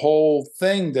up the whole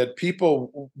thing. That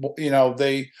people,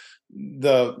 the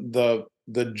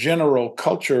general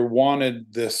culture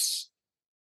wanted this,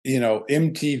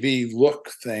 MTV look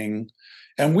thing,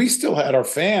 and we still had our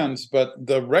fans, but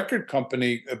the record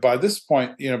company by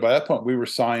that point we were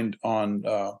signed on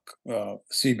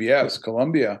CBS,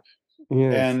 Columbia,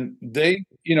 yes. And they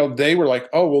were like,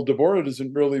 oh well, Deborah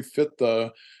doesn't really fit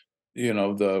the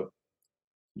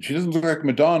she doesn't look like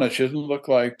Madonna. She doesn't look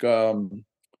like well,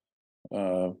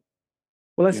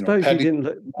 I suppose you didn't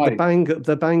look,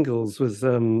 the Bangles was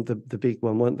the big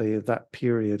one, weren't they, of that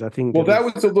period? I think. Well, that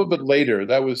was a little bit later.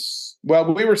 That was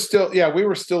we were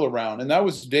still around, and that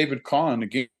was David Kahn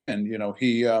again.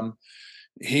 He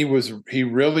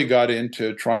really got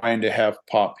into trying to have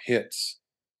pop hits,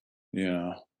 and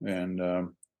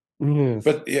yes.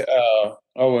 But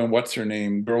and what's her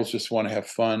name? Girls Just Want to Have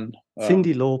Fun.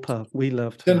 Cyndi Lauper, we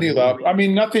loved her. Cyndi Lauper. I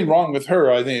mean, nothing wrong with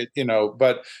her. I think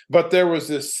but there was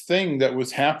this thing that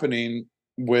was happening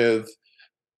with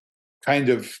kind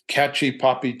of catchy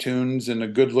poppy tunes and a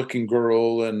good-looking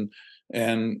girl,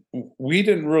 and we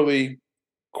didn't really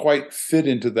quite fit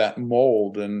into that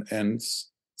mold, and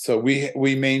so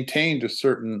we maintained a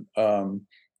certain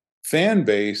fan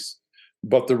base.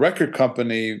 But the record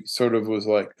company sort of was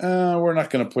like, we're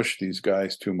not going to push these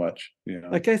guys too much.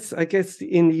 I guess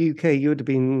in the UK you'd have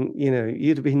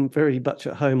been very much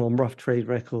at home on Rough Trade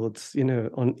Records, in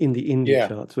the indie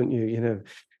charts, wouldn't you?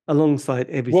 Alongside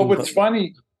everything. Well, what's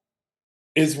funny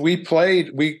is we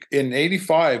in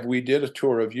 '85 we did a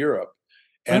tour of Europe,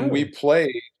 and we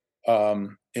played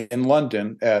in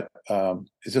London at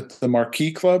is it the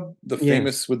Marquee Club,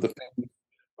 famous with the famous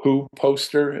Who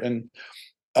poster, and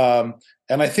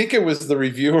I think it was the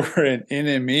reviewer in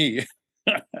NME.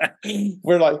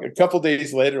 We're like a couple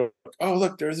days later, oh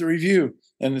look, there's a review,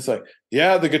 and it's like,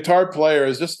 yeah, the guitar player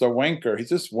is just a wanker. He's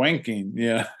just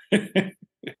wanking,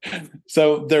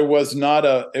 So there was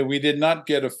we did not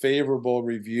get a favorable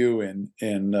review in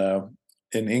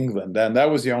England, and that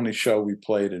was the only show we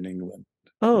played in England.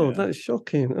 Oh, that's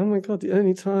shocking. Oh my God, the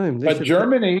only time. But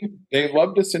Germany, they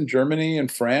loved us in Germany and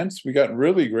France. We got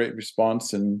really great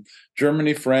response in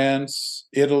Germany, France,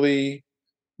 Italy,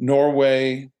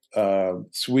 Norway,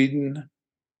 Sweden,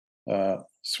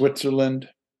 Switzerland.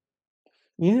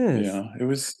 Yes. Yeah, it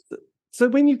was. So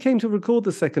when you came to record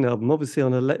the second album, obviously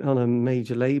on a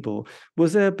major label,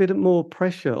 was there a bit more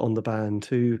pressure on the band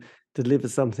to deliver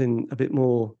something a bit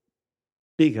more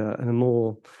bigger and a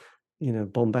more,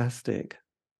 bombastic?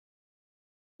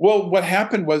 Well, what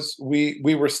happened was we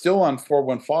were still on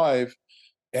 415,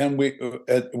 and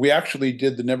we actually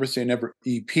did the Never Say Never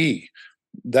EP.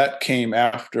 That came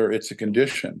after It's a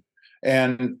Condition,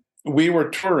 and we were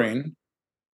touring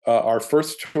our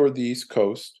first tour of the East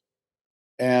Coast,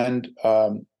 and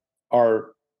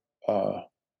our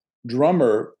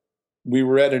drummer, we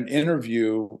were at an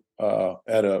interview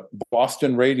at a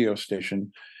Boston radio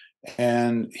station,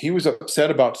 and he was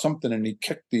upset about something, and he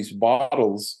kicked these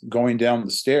bottles going down the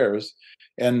stairs,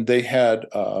 and they had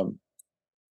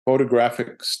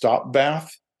photographic stop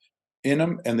bath in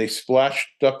them, and they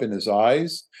splashed up in his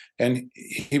eyes, and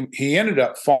he ended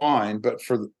up fine, but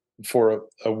for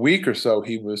a week or so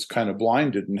he was kind of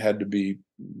blinded and had to be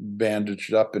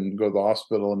bandaged up and go to the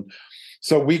hospital, and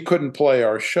so we couldn't play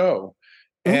our show.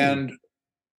 And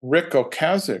Rick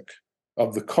Ocasek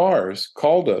of the Cars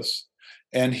called us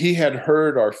And he had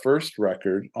heard our first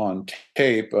record on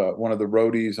tape. One of the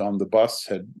roadies on the bus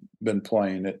had been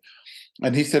playing it.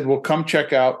 And he said, well, come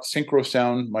check out Synchro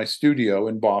Sound, my studio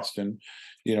in Boston.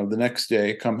 The next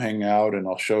day, come hang out and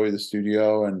I'll show you the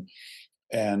studio.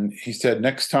 And he said,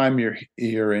 next time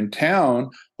you're in town,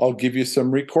 I'll give you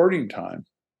some recording time.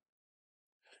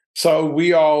 So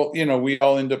we all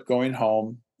end up going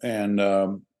home, and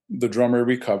the drummer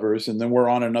recovers, and then we're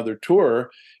on another tour.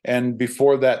 And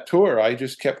before that tour, I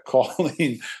just kept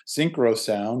calling Synchro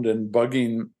Sound and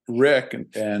bugging Rick,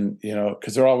 and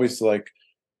because they're always like,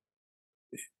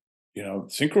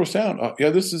 Synchro Sound. Yeah,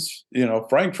 this is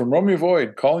Frank from Romeo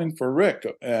Void calling for Rick,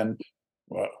 and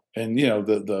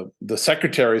the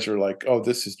secretaries are like, oh,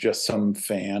 this is just some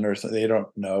fan or something. They don't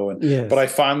know. But I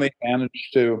finally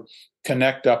managed to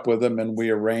connect up with them, and we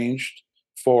arranged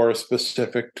for a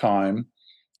specific time.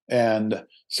 And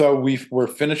so we're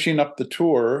finishing up the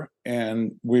tour,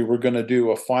 and we were going to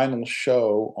do a final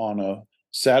show on a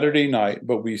Saturday night,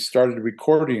 but we started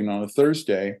recording on a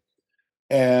Thursday.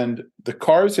 And the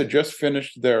Cars had just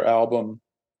finished their album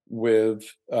with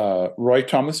Roy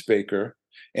Thomas Baker,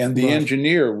 and the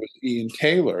engineer was Ian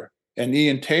Taylor. And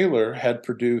Ian Taylor had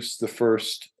produced the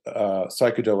first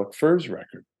Psychedelic Furs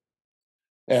record.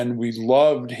 And we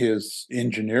loved his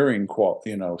engineering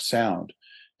sound.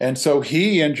 And so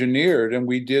he engineered, and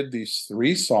we did these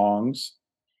 3 songs.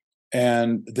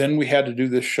 And then we had to do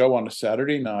this show on a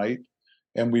Saturday night,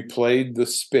 and we played the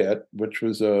Spit, which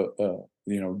was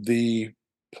the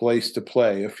place to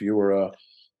play if you were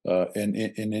an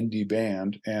indie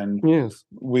band. And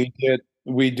we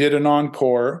did an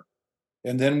encore,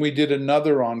 and then we did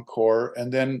another encore,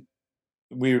 and then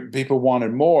people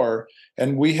wanted more,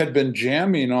 and we had been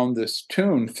jamming on this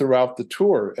tune throughout the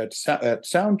tour at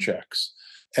sound checks.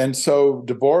 And so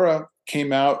Deborah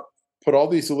came out, put all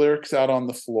these lyrics out on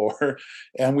the floor,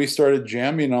 and we started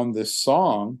jamming on this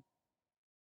song,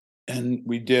 and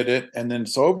we did it. And then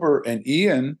it's over, and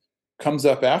Ian comes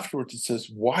up afterwards and says,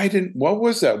 what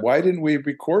was that? Why didn't we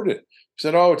record it? He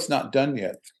said, oh, it's not done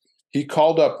yet. He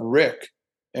called up Rick,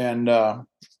 and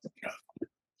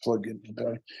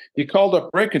he called up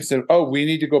Rick and said, oh, we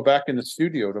need to go back in the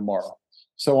studio tomorrow.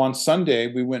 So on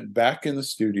Sunday, we went back in the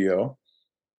studio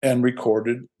and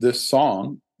recorded this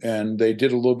song, and they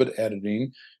did a little bit of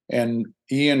editing, and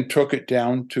Ian took it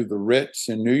down to the Ritz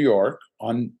in New York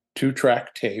on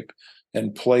 2-track tape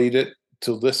and played it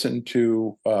to listen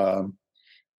to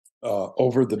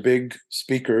over the big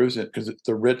speakers, because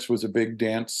the Ritz was a big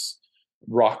dance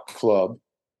rock club,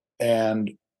 and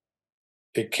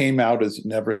it came out as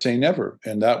Never Say Never,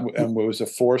 and was a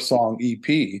 4-song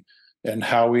EP, and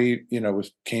Howie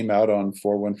came out on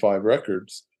 415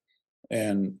 Records.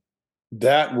 And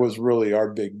that was really our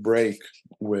big break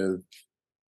with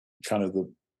kind of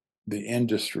the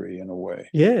industry in a way.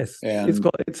 Yes. And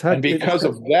because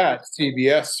of that,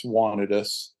 CBS wanted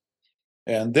us.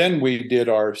 And then we did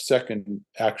our second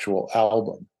actual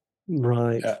album.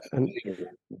 Right.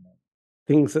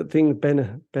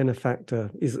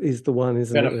 Benefactor is the one,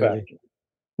 isn't it, really?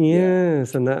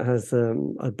 Yes, and that has a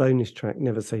bonus track,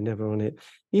 Never Say Never, on it.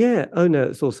 Yeah. Oh no,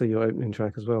 it's also your opening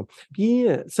track as well.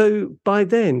 Yeah. So by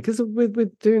then, because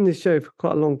we're doing this show for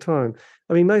quite a long time,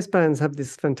 I mean, most bands have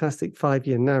this fantastic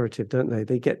 5-year narrative, don't they?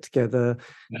 They get together,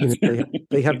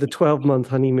 they have the 12-month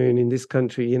honeymoon in this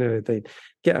country. They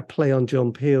get a play on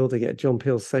John Peel, they get a John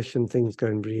Peel session, things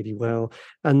going really well,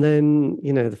 and then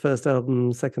the first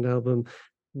album, second album,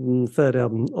 third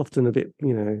album, often a bit,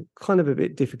 kind of a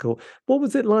bit difficult. What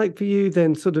was it like for you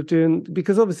then, sort of doing,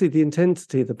 because obviously the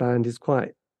intensity of the band is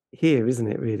quite here, isn't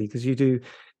it, really? Because you do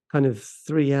kind of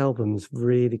 3 albums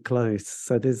really close.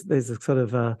 So there's a sort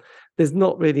of, there's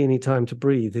not really any time to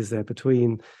breathe, is there,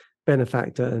 between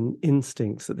Benefactor and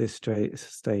Instincts at this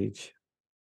stage?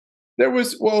 There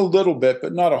was, a little bit,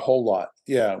 but not a whole lot.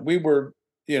 Yeah, we were,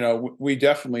 we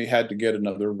definitely had to get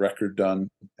another record done.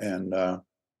 And,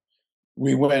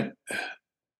 we went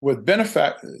with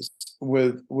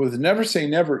with Never Say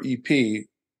Never EP.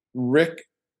 Rick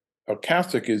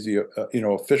Ocasek is the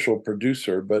official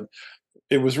producer, but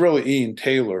it was really Ian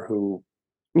Taylor who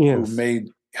helped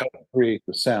create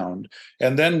the sound.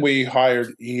 And then we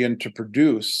hired Ian to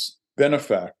produce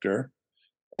Benefactor.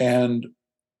 And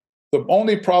the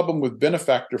only problem with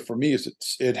Benefactor for me is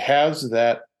it has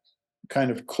that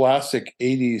kind of classic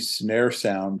 80s snare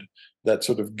sound, that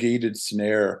sort of gated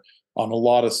snare on a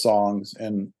lot of songs.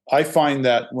 And I find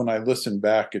that when I listen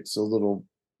back, it's a little,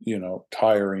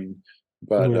 tiring,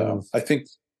 but I think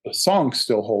the songs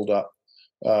still hold up.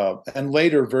 And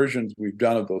later versions we've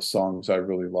done of those songs, I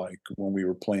really like when we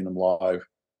were playing them live.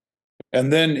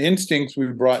 And then Instincts, we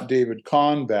brought David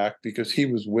Kahn back because he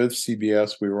was with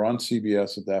CBS. We were on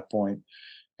CBS at that point,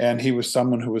 and he was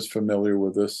someone who was familiar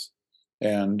with us,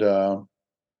 and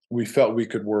we felt we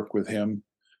could work with him.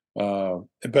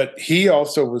 But he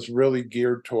also was really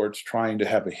geared towards trying to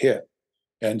have a hit.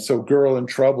 And so Girl in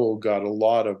Trouble got a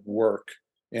lot of work,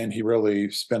 and he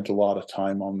really spent a lot of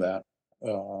time on that.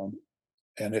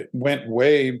 And it went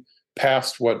way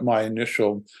past what I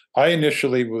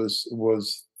initially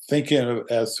was thinking of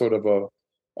as sort of a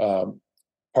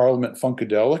Parliament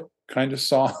Funkadelic kind of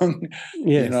song,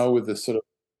 Yes. with this sort of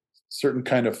certain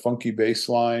kind of funky bass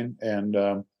line.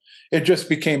 And it just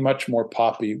became much more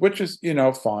poppy, which is,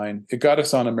 fine. It got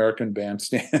us on American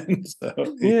Bandstand.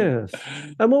 So, Yes.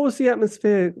 And what was the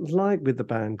atmosphere like with the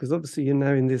band? Because obviously you're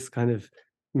now in this kind of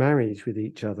marriage with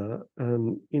each other,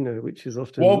 which is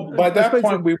often... Well, by that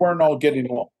point, we weren't all getting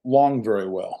along very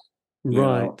well.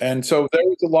 Right. And so there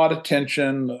was a lot of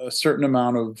tension, a certain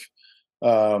amount of,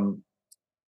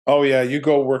 oh yeah, you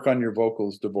go work on your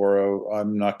vocals, Deborah.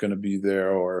 I'm not going to be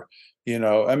there. Or,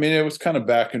 it was kind of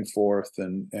back and forth.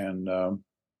 And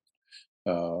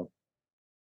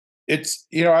it's,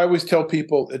 I always tell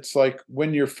people, it's like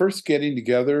when you're first getting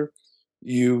together,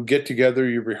 you get together,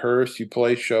 you rehearse, you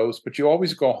play shows, but you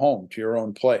always go home to your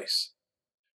own place.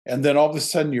 And then all of a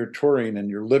sudden you're touring and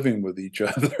you're living with each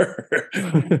other.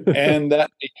 And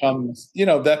that becomes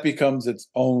its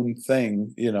own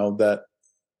thing, that,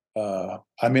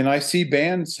 I see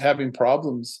bands having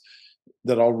problems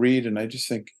that I'll read, and I just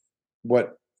think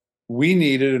what we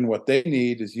needed and what they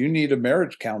need is you need a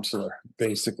marriage counselor,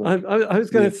 basically. I was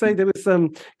going to say there was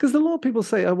because a lot of people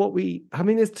say,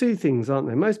 there's two things, aren't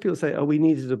there? Most people say, we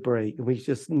needed a break and we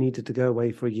just needed to go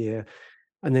away for a year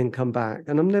and then come back.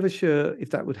 And I'm never sure if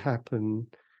that would happen,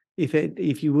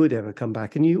 if you would ever come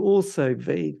back. And you also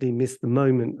vaguely miss the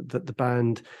moment that the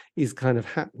band is kind of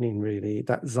happening, really,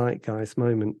 that zeitgeist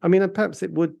moment. Perhaps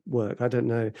it would work. I don't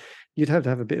know. You'd have to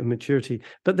have a bit of maturity.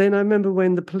 But then I remember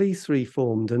when the Police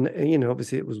reformed, and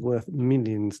obviously it was worth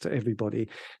millions to everybody.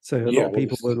 So a lot of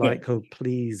people were like, "Oh,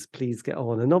 please get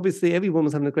on." And obviously everyone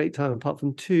was having a great time, apart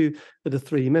from two of the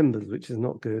three members, which is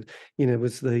not good.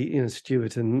 Was the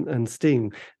Stuart and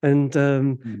Sting, and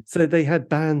so they had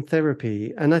band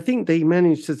therapy, and I think they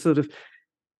managed to sort of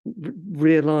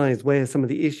realize where some of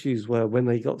the issues were when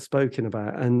they got spoken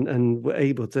about, and were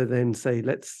able to then say,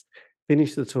 let's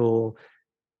finish the tour,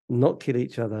 not kill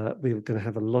each other. We were going to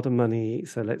have a lot of money,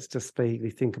 so let's just vaguely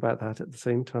think about that at the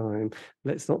same time.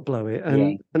 Let's not blow it.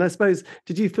 And I suppose,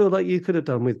 did you feel like you could have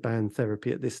done with band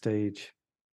therapy at this stage?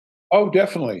 Oh,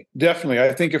 definitely.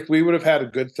 I think if we would have had a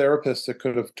good therapist that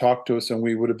could have talked to us, and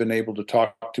we would have been able to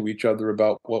talk to each other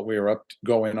about what we were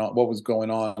what was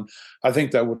going on, I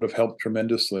think that would have helped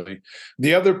tremendously.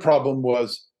 The other problem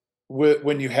was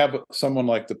when you have someone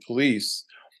like the Police,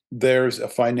 there's a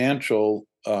financial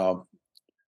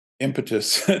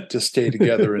impetus to stay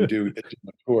together and do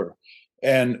a tour.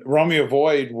 And Romeo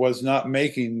Void was not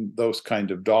making those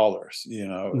kind of dollars,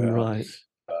 Right.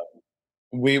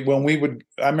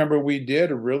 I remember we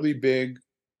did a really big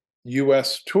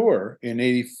US tour in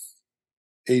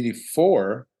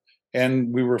 84,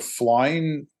 and we were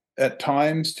flying at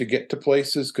times to get to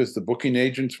places because the booking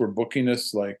agents were booking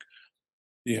us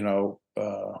in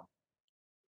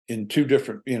two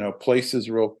different,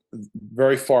 places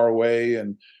very far away.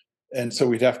 And so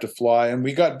we'd have to fly. And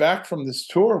we got back from this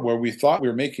tour where we thought we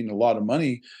were making a lot of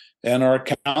money. And our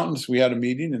accountants, we had a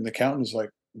meeting, and the accountant was like,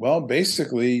 well,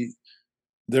 basically,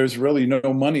 there's really no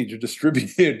money to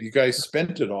distribute. You guys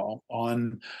spent it all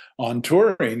on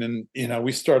touring. And,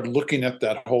 we started looking at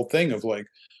that whole thing of like,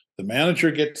 the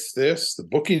manager gets this, the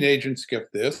booking agents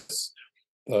get this,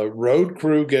 the road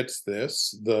crew gets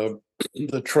this, the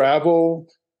travel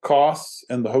costs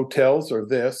and the hotels are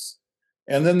this.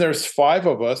 And then there's 5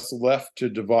 of us left to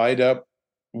divide up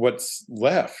what's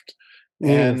left.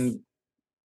 Yes. And,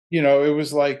 it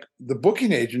was like the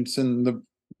booking agents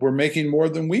were making more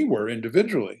than we were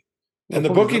individually. And the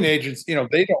booking agents,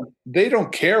 they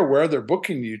don't care where they're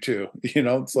booking you to.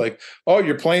 It's like, oh,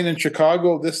 you're playing in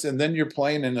Chicago, and then you're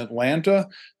playing in Atlanta,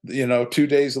 2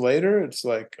 days later. It's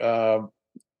like,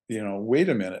 wait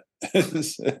a minute.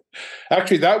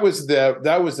 Actually, that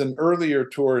was an earlier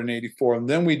tour in 84. And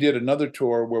then we did another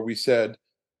tour where we said,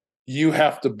 you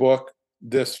have to book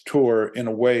this tour in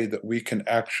a way that we can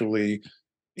actually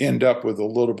end up with a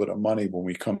little bit of money when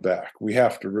we come back. We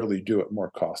have to really do it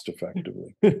more cost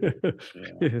effectively.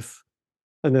 Yes.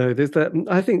 I know there's that.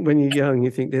 I think when you're young,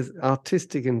 you think there's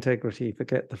artistic integrity,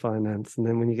 forget the finance. And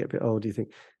then when you get a bit older, you think,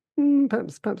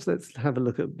 perhaps let's have a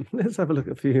look at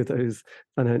a few of those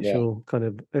financial kind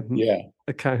of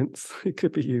accounts. It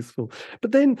could be useful.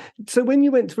 But then, so when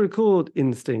you went to record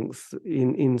Instincts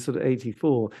in sort of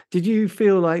 '84, did you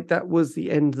feel like that was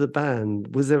the end of the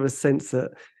band? Was there a sense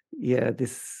that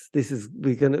this is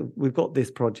we've got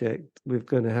this project, we're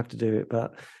going to have to do it,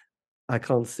 but I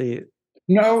can't see it?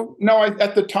 No.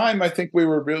 At the time, I think we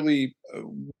were really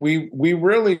we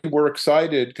really were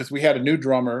excited because we had a new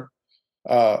drummer,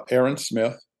 Aaron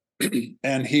Smith,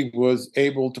 and he was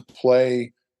able to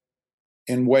play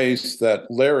in ways that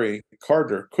Larry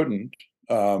Carter couldn't.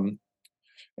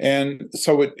 And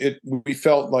so we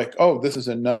felt like, oh, this is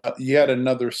yet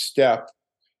another step.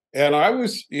 And I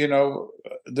was,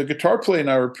 the guitar player and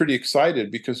I were pretty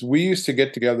excited because we used to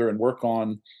get together and work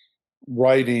on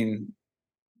writing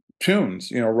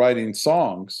tunes, writing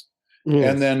songs.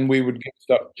 Yes. And then we would give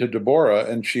stuff to Deborah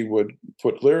and she would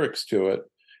put lyrics to it.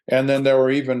 And then there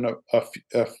were even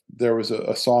there was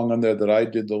a song on there that I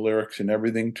did the lyrics and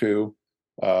everything to.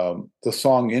 The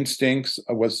song Instincts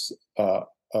was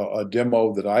a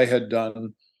demo that I had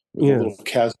done with a little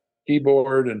Cas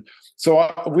keyboard. And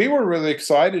so we were really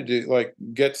excited to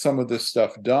get some of this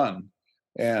stuff done.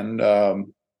 And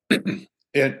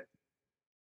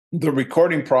the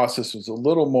recording process was a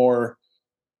little more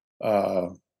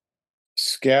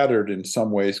scattered in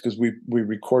some ways because we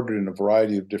recorded in a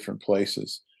variety of different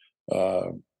places.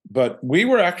 But we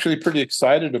were actually pretty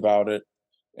excited about it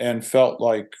and felt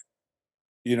like,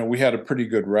 we had a pretty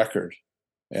good record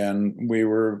and we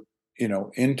were,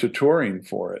 into touring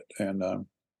for it. And,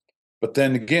 but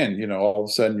then again, all of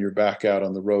a sudden you're back out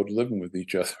on the road living with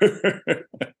each other.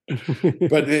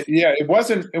 But it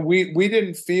wasn't, we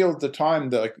didn't feel at the time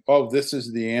that this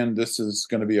is the end. This is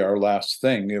going to be our last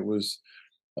thing. It was,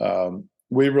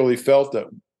 we really felt that,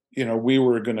 we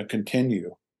were going to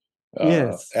continue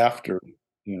after,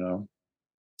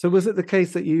 So was it the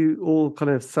case that you all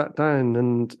kind of sat down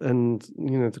and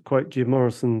to quote Jim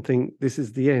Morrison, think this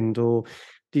is the end, or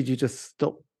did you just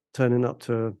stop turning up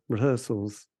to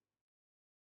rehearsals?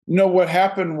 No, what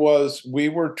happened was we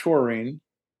were touring,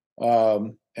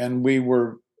 and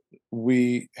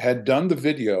we had done the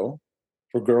video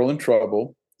for Girl in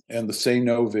Trouble and the Say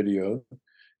No video,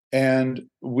 and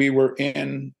we were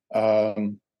in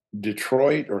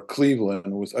Detroit or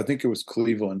Cleveland. I think it was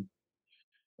Cleveland.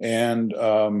 And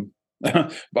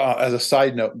as a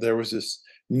side note, there was this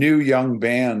new young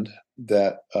band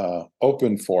that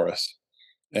opened for us.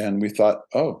 And we thought,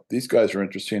 oh, these guys are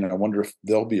interesting. I wonder if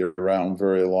they'll be around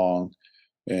very long.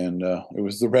 And it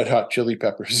was the Red Hot Chili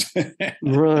Peppers.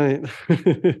 Right.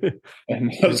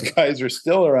 And those guys are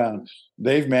still around.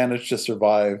 They've managed to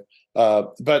survive.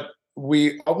 But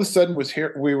we all of a sudden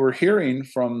we were hearing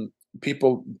from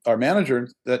people, our manager,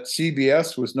 that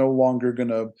CBS was no longer going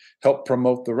to help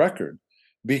promote the record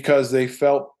because they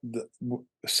felt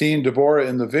seeing Deborah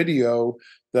in the video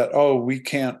that, we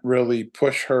can't really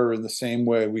push her in the same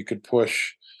way we could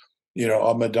push,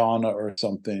 a Madonna or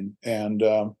something. And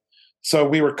so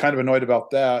we were kind of annoyed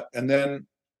about that. And then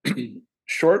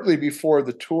shortly before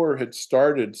the tour had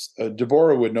started,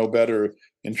 Deborah would know better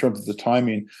in terms of the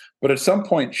timing, but at some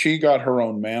point she got her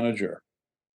own manager.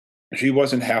 She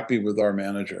wasn't happy with our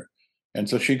manager. And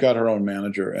so she got her own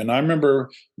manager. And I remember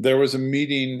there was a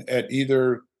meeting at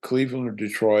either Cleveland or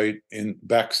Detroit in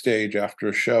backstage after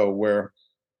a show where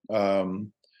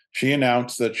she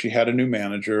announced that she had a new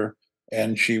manager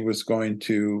and she was going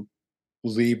to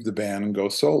leave the band and go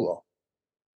solo.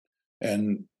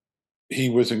 And he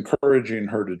was encouraging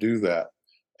her to do that.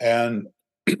 And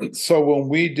so when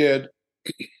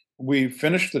we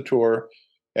finished the tour,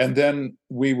 and then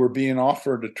we were being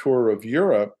offered a tour of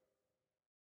Europe,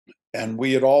 and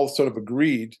we had all sort of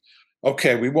agreed,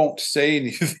 okay, we won't say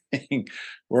anything.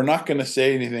 We're not going to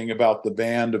say anything about the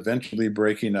band eventually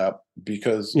breaking up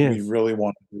because we really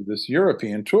want to do this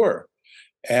European tour.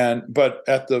 But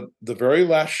at the very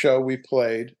last show we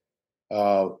played,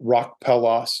 Rock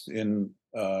Pelost in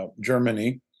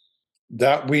Germany,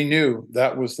 that we knew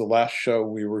that was the last show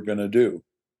we were going to do.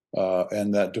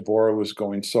 And that Deborah was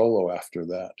going solo after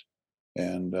that.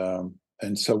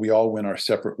 And so we all went our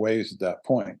separate ways at that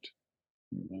point.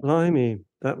 Blimey,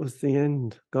 that was the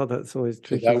end. God, that's always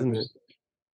tricky, isn't it?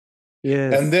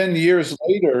 Yes. And then years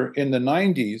later, in the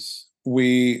 90s,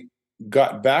 we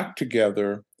got back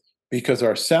together because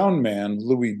our sound man,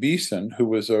 Louis Beeson, who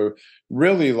was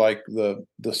really like the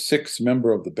sixth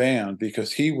member of the band,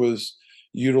 because he was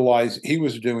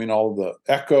doing all the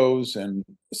echoes and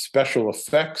special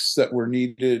effects that were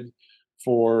needed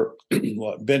for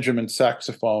Benjamin's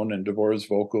saxophone and Deborah's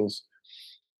vocals.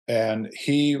 And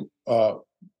he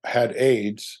had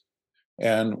AIDS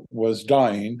and was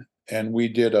dying. and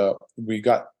we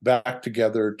got back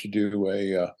together to do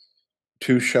a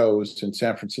 2 shows in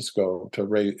San Francisco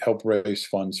to help raise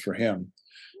funds for him.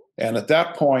 And at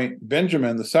that point,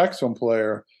 Benjamin, the saxophone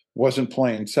player, wasn't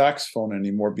playing saxophone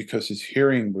anymore because his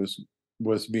hearing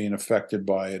was being affected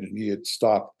by it, and he had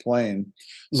stopped playing.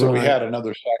 So we had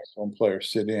another saxophone player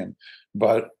sit in.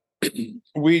 But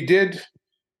we did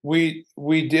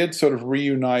sort of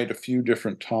reunite a few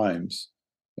different times,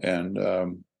 and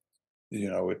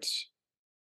it's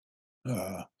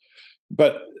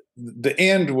but the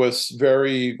end was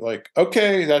very like,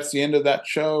 okay, that's the end of that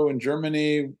show in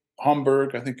Germany,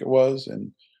 Hamburg, I think it was,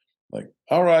 and like,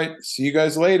 all right, see you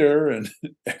guys later. And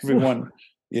everyone,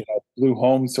 flew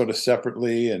home sort of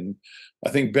separately. And I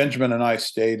think Benjamin and I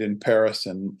stayed in Paris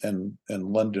and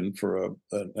London for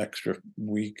an extra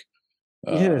week.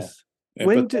 Yes.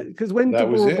 When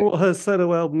Deborah brought her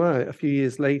solo album out a few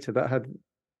years later, that had a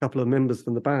couple of members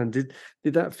from the band,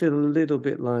 did that feel a little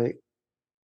bit like,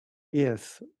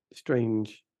 yes,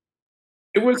 strange?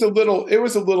 It was a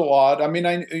little odd. I mean,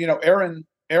 Aaron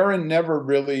never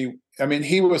really, I mean,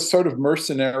 he was sort of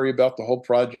mercenary about the whole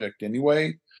project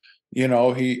anyway.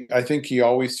 I think he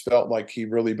always felt like he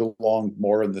really belonged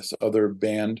more in this other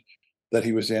band that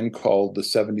he was in called the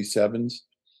 77s.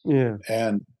 Yeah.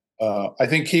 And I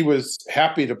think he was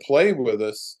happy to play with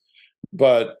us,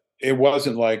 but it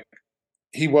wasn't like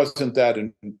he wasn't that,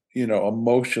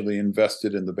 emotionally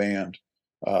invested in the band.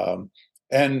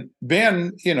 And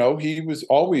Ben, he was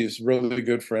always really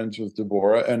good friends with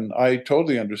Deborah, and I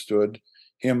totally understood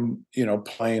him,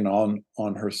 playing on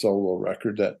her solo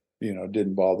record. That,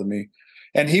 didn't bother me.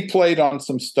 And he played on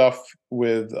some stuff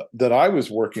that I was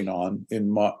working on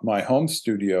in my home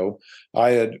studio.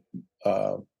 I had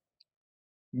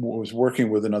was working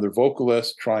with another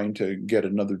vocalist trying to get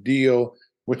another deal,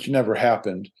 which never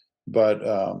happened. But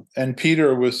and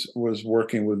Peter was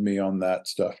working with me on that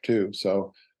stuff too.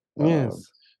 So yes,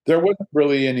 there wasn't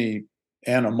really any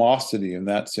animosity in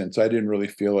that sense. I didn't really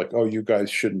feel like, oh, you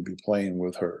guys shouldn't be playing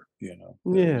with her.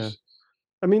 Yeah.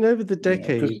 I mean, over the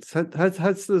decades,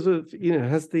 has the sort of,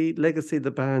 has the legacy of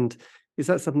the band, is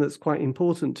that something that's quite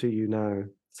important to you now?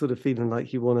 Sort of feeling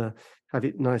like you want to have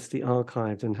it nicely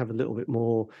archived and have a little bit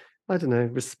more, I don't know,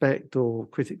 respect or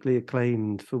critically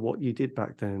acclaimed for what you did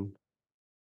back then?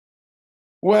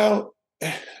 Well,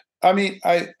 I mean,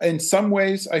 in some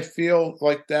ways I feel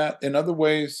like that. In other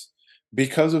ways,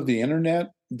 because of the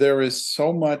internet, there is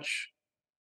so much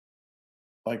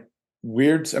like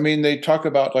weird. I mean, they talk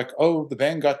about like, oh, the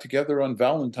band got together on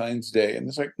Valentine's Day, and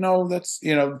it's like, no, that's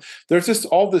there's just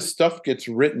all this stuff gets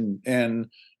written, and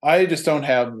I just don't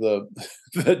have the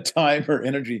the time or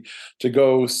energy to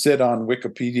go sit on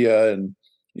Wikipedia and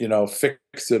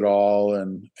fix it all,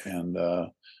 and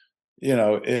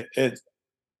it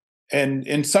and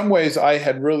in some ways I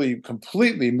had really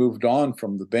completely moved on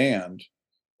from the band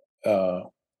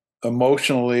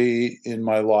emotionally in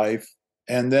my life.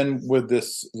 And then with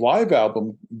this live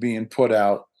album being put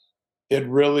out, it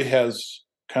really has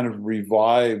kind of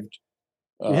revived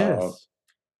Yes.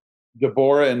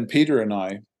 Deborah and Peter and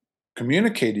I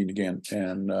communicating again.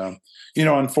 And,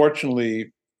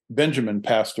 unfortunately, Benjamin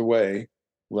passed away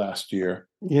last year.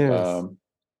 Yes.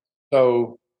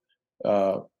 So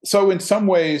in some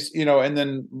ways, and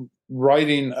then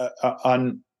writing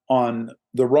on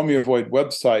the Romeo Void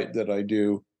website that I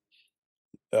do,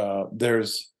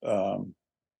 there's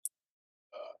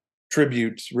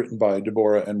tributes written by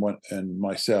Deborah and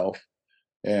myself,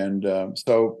 and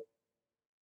so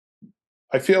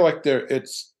I feel like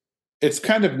it's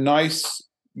kind of nice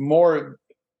more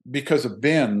because of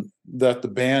Ben that the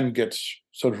band gets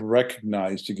sort of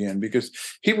recognized again, because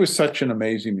he was such an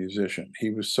amazing musician.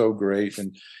 He was so great,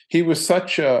 and he was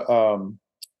such a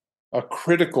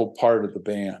critical part of the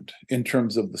band in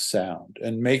terms of the sound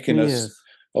and making us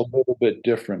a little bit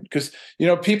different. Because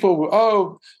people,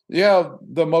 oh yeah,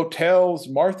 the Motels,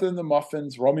 Martha and the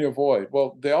Muffins, Romeo Void,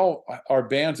 well, they all are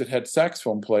bands that had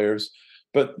saxophone players,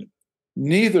 but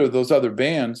neither of those other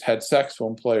bands had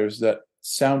saxophone players that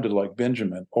sounded like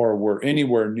Benjamin or were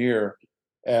anywhere near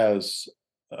as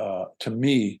to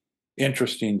me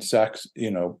interesting sax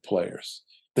players.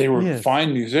 They were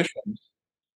fine musicians,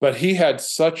 but he had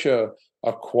such a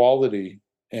quality.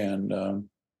 And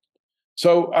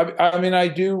so I mean,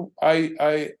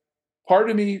 I part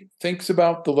of me thinks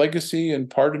about the legacy, and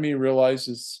part of me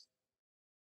realizes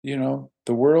the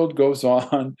world goes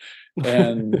on.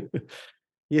 And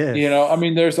I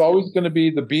mean, there's always going to be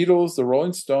the Beatles, the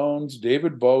Rolling Stones,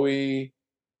 David Bowie,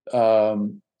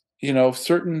 certain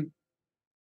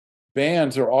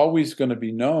bands are always going to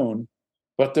be known,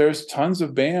 but there's tons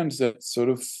of bands that sort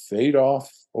of fade off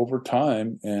over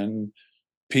time, and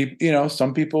people,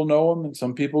 some people know them and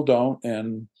some people don't,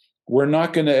 and we're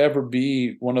not going to ever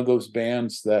be one of those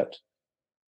bands that,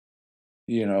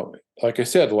 like I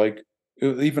said, like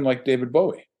even like David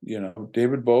Bowie.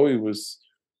 David Bowie was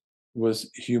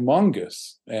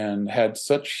humongous and had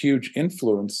such huge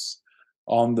influence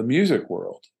on the music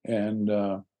world, and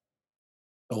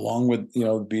along with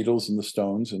the Beatles and the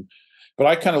Stones. But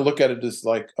I kind of look at it as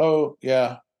like, oh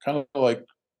yeah, kind of like,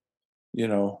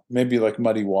 maybe like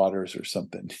Muddy Waters or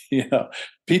something.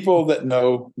 People that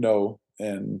know,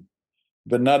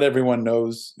 but not everyone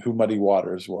knows who Muddy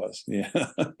Waters was. Yeah.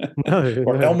 No,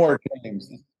 Or no. Elmore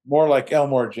James, more like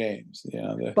Elmore James.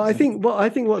 But I think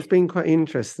what's been quite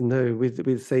interesting though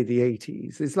with say the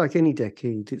 80s, it's like any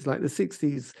decade. It's like the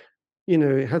 60s,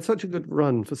 it had such a good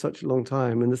run for such a long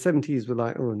time, and the 70s were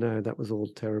like, oh no, that was all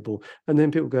terrible. And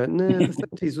then people go, no, the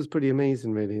 70s was pretty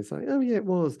amazing, really. It's like, oh yeah, it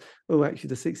was. Oh, actually,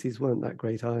 the 60s weren't that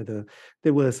great either.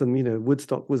 There were some,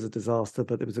 Woodstock was a disaster,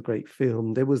 but there was a great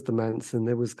film. There was the Manson.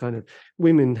 There was kind of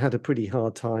women had a pretty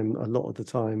hard time a lot of the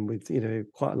time with,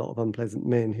 quite a lot of unpleasant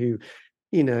men who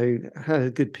had a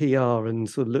good PR and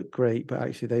sort of looked great, but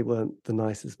actually they weren't the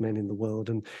nicest men in the world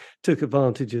and took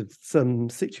advantage of some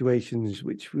situations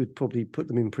which would probably put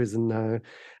them in prison now.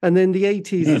 And then the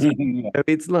 80s is,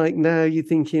 it's like now you're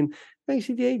thinking,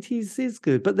 actually the 80s is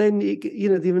good. But then,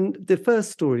 the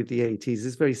first story of the 80s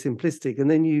is very simplistic. And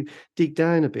then you dig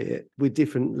down a bit with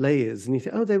different layers and you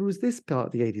think, oh, there was this part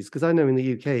of the 80s. Because I know in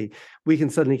the UK, we can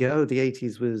suddenly go, oh, the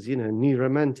 80s was, New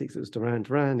Romantics, it was Duran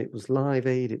Duran, it was Live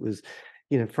Aid, it was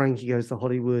Frankie Goes to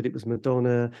Hollywood, it was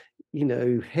Madonna,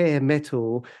 hair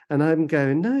metal. And I'm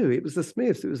going, no, it was the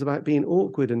Smiths. It was about being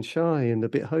awkward and shy and a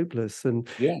bit hopeless. And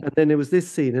then there was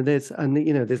this scene, and there's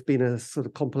been a sort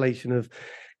of compilation of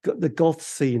the goth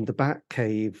scene, the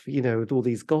Batcave, with all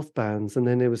these goth bands. And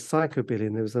then there was psychobilly,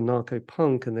 and there was anarcho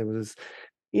punk, and there was,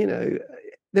 you know,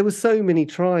 there were so many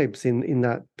tribes in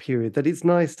that period that it's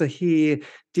nice to hear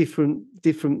different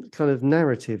kind of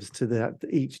narratives to that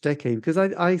each decade, because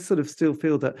I sort of still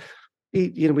feel that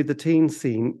with the teen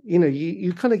scene,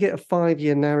 you kind of get a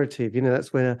 5-year narrative.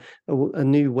 That's where a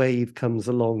new wave comes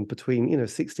along between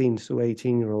 16 to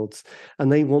 18-year-olds,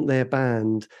 and they want their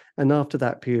band, and after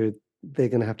that period they're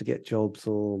going to have to get jobs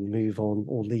or move on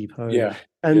or leave home.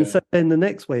 So then the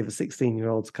next wave of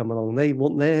 16-year-olds come along. They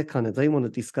want they want to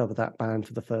discover that band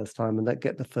for the first time, and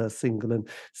get the first single and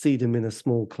see them in a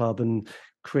small club and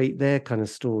create their kind of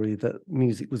story that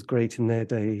music was great in their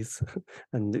days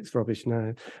and it's rubbish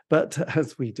now, but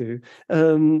as we do.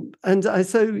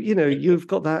 You've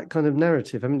got that kind of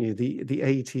narrative, haven't you? The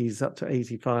 80s up to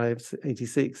 85,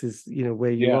 86 is,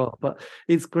 where you are. But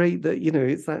it's great that,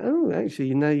 it's like, oh,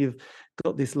 actually, now you've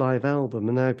got this live album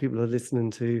and now people are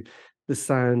listening to the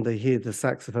sound, they hear the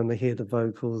saxophone, they hear the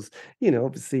vocals.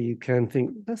 Obviously you can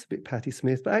think that's a bit Patti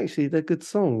Smith, but actually they're good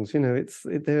songs.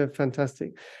 They're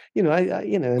fantastic. And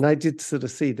I did sort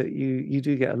of see that you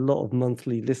do get a lot of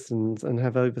monthly listens and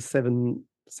have over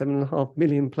 7.5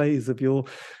 million plays of your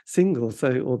single,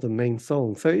 or the main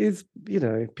song. So it's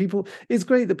people. It's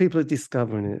great that people are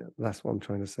discovering it. That's what I'm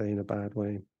trying to say in a bad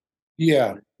way.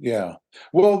 Yeah.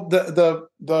 Well,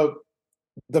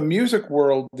 the music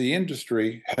world, the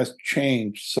industry has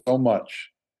changed so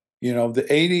much. The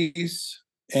 80s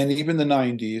and even the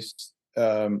 90s,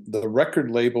 the record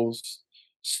labels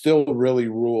still really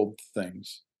ruled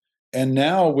things. And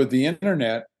now with the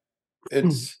internet,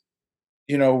 it's,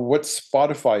 what's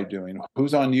Spotify doing?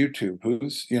 Who's on YouTube?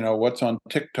 Who's, what's on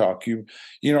TikTok?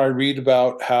 I read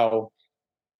about how,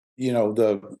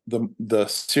 the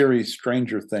series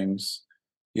Stranger Things,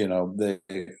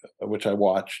 which I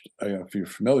watched. I don't know if you're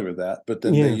familiar with that, but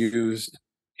then they used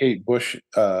Kate Bush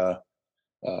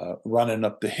running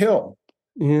up the hill.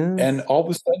 And all of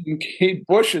a sudden Kate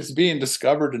Bush is being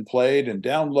discovered and played and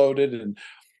downloaded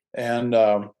and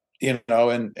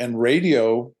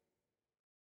radio,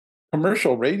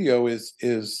 commercial radio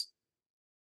is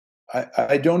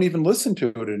I don't even listen to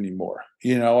it anymore.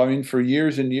 For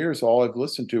years and years, all I've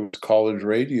listened to is college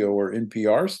radio or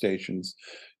NPR stations,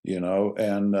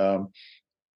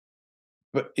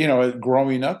 but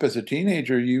growing up as a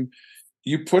teenager, you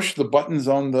pushed the buttons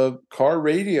on the car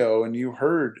radio and you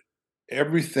heard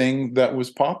everything that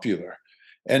was popular.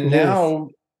 And now,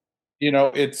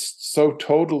 it's so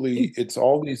totally, it's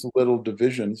all these little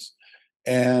divisions.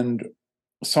 And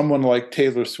someone like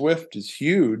Taylor Swift is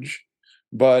huge,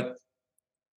 but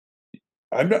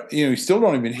I'm not, you still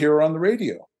don't even hear her on the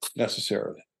radio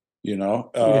necessarily,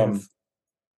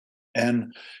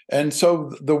 and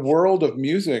so the world of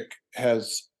music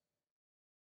has,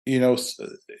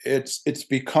 it's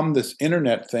become this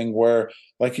internet thing where,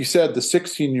 like you said, the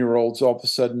 16-year-olds all of a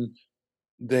sudden,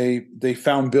 they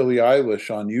found Billie Eilish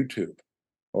on YouTube,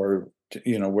 or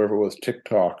wherever it was,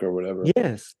 TikTok or whatever.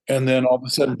 Yes. And then all of a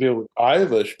sudden Billie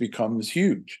Eilish becomes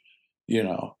huge,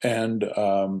 and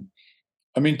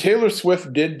I mean, Taylor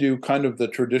Swift did do kind of the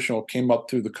traditional, came up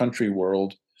through the country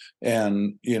world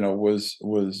and, was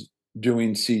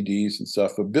doing CDs and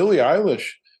stuff. But Billie Eilish,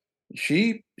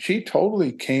 she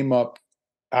totally came up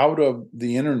out of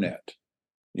the internet,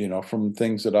 from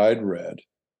things that I'd read.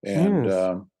 And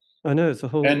Yes. I know it's a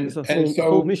whole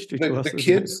so mystery to us, the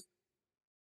isn't it?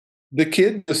 the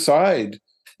kids decide,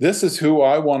 this is who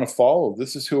I want to follow.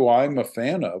 This is who I'm a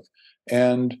fan of.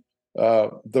 And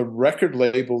the record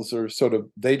labels are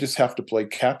they just have to play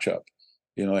catch up.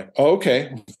 Like, oh,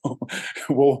 okay,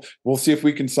 we'll see if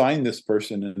we can sign this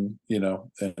person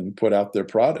and put out their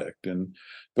product.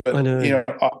 But I know.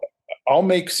 I'll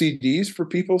make CDs for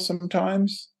people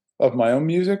sometimes of my own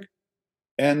music,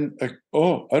 and like,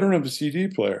 oh, I don't have a CD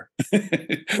player.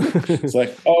 It's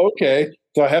like, oh, okay.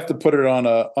 So I have to put it on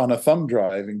a thumb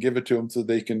drive and give it to them so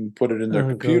they can put it in their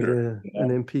computer. God, yeah.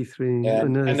 An MP3. I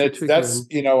know, And that's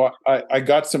I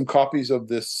got some copies of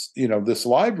this, this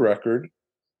live record,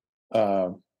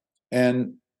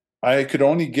 and I could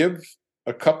only give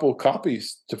a couple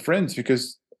copies to friends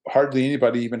because hardly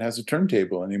anybody even has a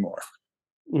turntable anymore.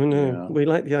 I know. We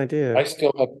like the idea. I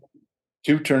still have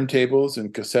 2 turntables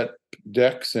and cassette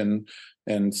decks and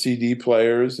CD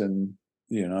players and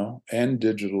and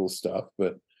digital stuff,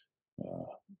 but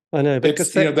I know, but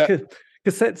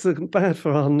cassettes are bad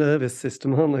for our nervous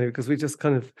system, aren't they? Because we just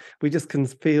can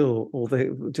feel, or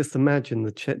just imagine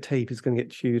the tape is going to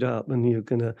get chewed up and you're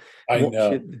going to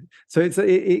watch it. So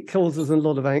it causes a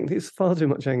lot of it's far too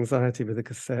much anxiety with a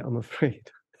cassette, I'm afraid.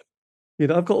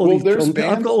 I've got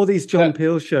all these John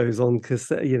Peel shows on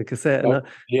cassette, and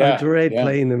I dread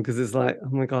playing them because it's like, oh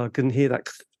my God, I couldn't hear that.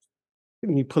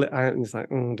 And you pull it out and it's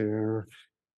like, oh dear,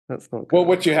 that's not good. Well,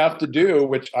 what you have to do,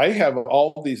 which I have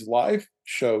all these live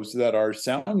shows that are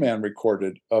Soundman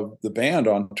recorded of the band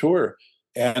on tour,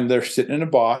 and they're sitting in a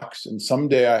box, and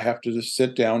someday I have to just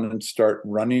sit down and start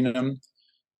running them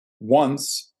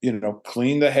once,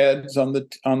 clean the heads on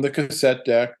the cassette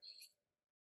deck,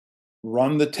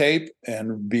 run the tape,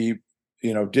 and be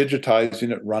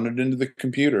digitizing it, run it into the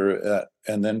computer,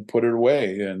 and then put it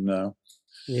away. And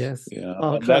yes,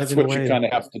 and that's what you kind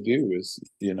of have to do, is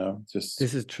just.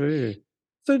 This is true.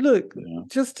 So look,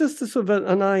 just to sort of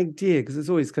an idea, because it's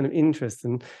always kind of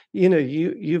interesting.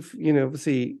 You've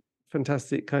obviously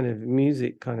fantastic kind of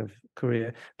music kind of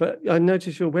career, but I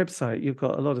noticed your website, you've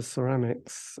got a lot of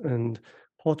ceramics and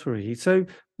pottery. So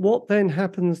what then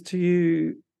happens to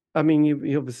you? I mean,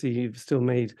 you've still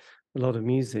made a lot of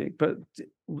music, but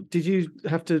did you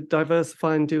have to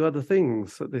diversify and do other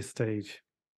things at this stage?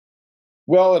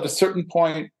 Well, at a certain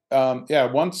point,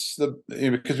 once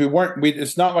because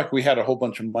it's not like we had a whole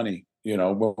bunch of money,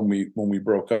 when we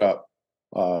broke up.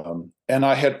 And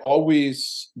I had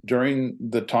always, during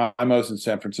the time I was in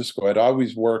San Francisco, I'd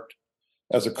always worked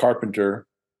as a carpenter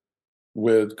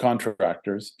with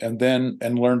contractors and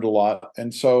learned a lot.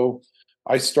 And so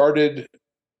I started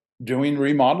doing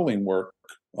remodeling work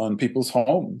on people's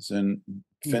homes and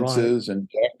fences and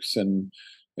decks and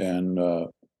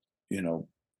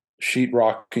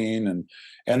sheetrocking,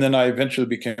 and then I eventually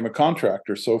became a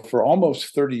contractor. So for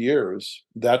almost 30 years,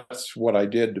 that's what I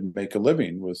did to make a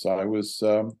living. I was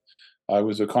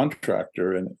a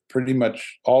contractor, and pretty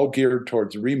much all geared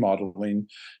towards remodeling.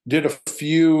 Did a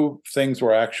few things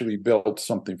where I actually built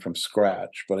something from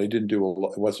scratch, but I didn't do a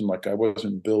lot. It wasn't like I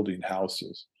wasn't building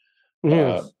houses.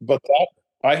 Yes. But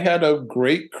I had a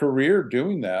great career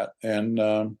doing that, and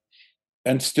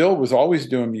still was always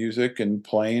doing music and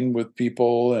playing with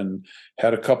people, and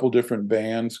had a couple different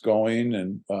bands going,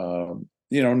 and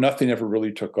nothing ever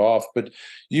really took off. But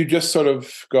you just sort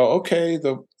of go, okay,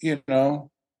 the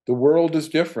world is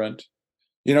different.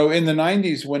 In the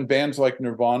 90s, when bands like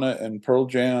Nirvana and Pearl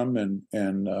Jam and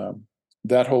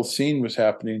that whole scene was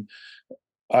happening,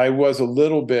 I was a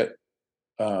little bit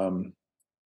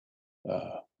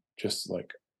just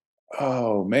like,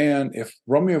 oh man, if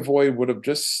Romeo Void would have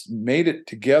just made it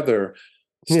together,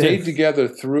 stayed together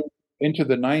through into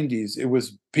the 90s,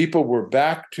 people were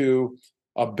back to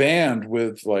a band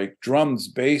with like drums,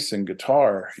 bass, and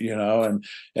guitar, and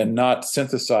not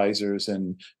synthesizers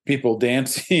and people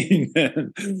dancing,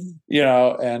 and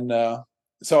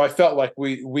so I felt like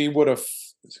we would have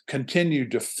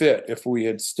continued to fit if we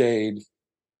had stayed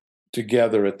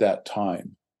together at that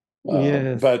time.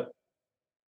 Yes. But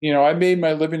I made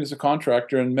my living as a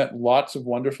contractor and met lots of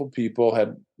wonderful people,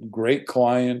 had great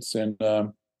clients. And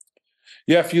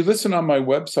if you listen on my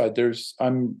website,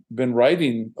 I've been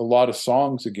writing a lot of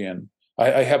songs again.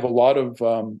 I have a lot of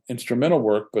instrumental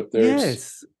work, but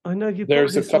Yes, I know you've got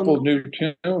there's a this couple on new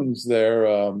tunes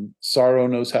there. Sorrow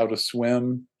Knows How to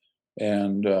Swim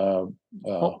and Hot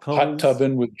Hot Coals.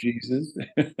 Tubbin' with Jesus.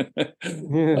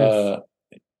 Yes. uh,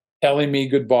 Telling Me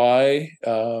Goodbye.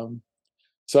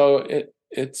 So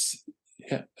it's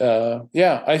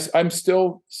yeah.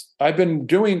 I've been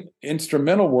doing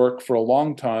instrumental work for a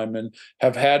long time and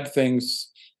have had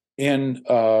things in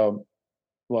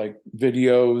like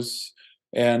videos,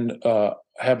 and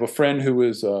have a friend who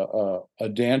is a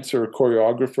dancer, a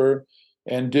choreographer,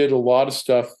 and did a lot of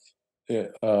stuff in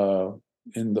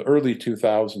the early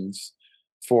 2000s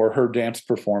for her dance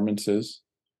performances.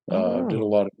 Oh Did a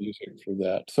wow. lot of music for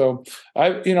that. So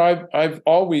I've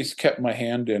always kept my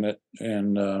hand in it,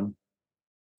 and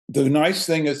the nice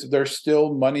thing is there's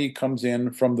still money comes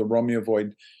in from the Romeo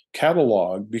Void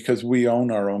catalog because we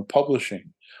own our own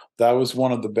publishing. That was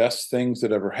one of the best things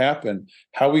that ever happened.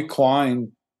 Howie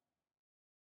Klein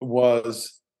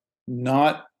was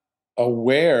not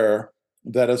aware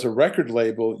that as a record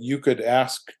label, you could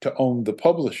ask to own the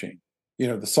publishing. The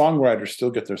songwriters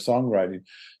still get their songwriting.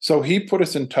 So he put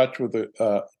us in touch with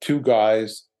two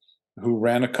guys who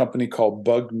ran a company called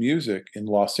Bug Music in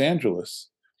Los Angeles.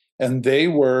 And they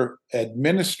were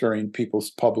administering people's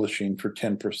publishing for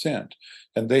 10%.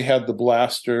 And they had the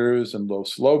Blasters and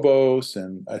Los Lobos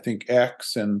and I think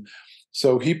X. And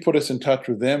so he put us in touch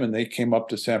with them, and they came up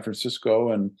to San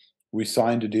Francisco, and we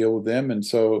signed a deal with them. And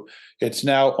so it's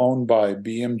now owned by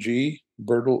BMG,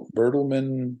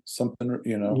 Bertelman, something,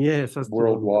 Yes, that's the one.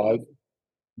 worldwide.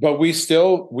 But we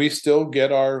still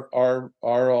get all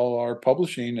our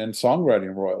publishing and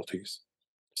songwriting royalties.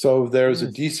 So there's a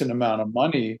Yes. decent amount of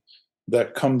money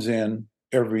that comes in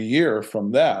every year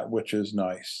from that, which is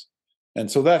nice. And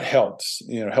so that helps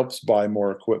buy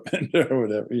more equipment or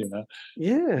whatever.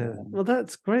 Yeah. Well,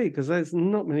 that's great because there's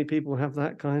not many people have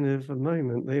that kind of a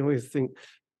moment. They always think,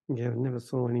 yeah, I never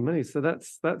saw any money. So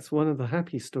that's one of the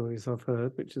happy stories I've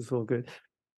heard, which is all good. So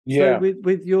Yeah.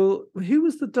 with your, who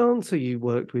was the dancer you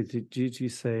worked with? Did you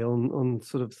say on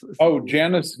sort of? Oh,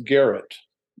 Janice Garrett.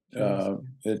 Janice?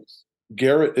 It's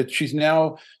Garrett. She's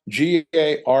now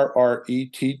GARRETT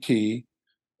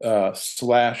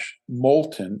 /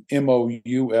 Moulton,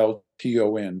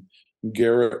 MOULTON,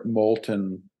 Garrett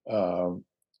Moulton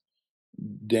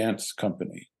Dance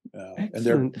Company, and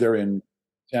Excellent. they're in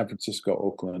San Francisco,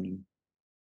 Oakland.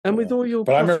 And with all your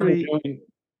But I remember pottery, doing.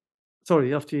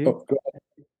 sorry, after you. Oh,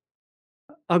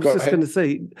 I was go just going ahead. to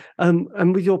say,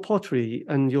 and with your pottery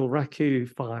and your raku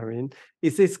firing,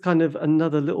 is this kind of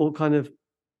another little kind of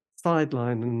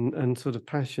sideline and sort of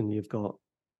passion you've got?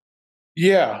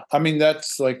 Yeah, I mean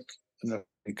that's like you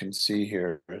can see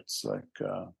here. It's like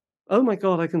Oh my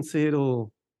God, I can see it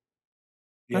all.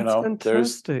 That's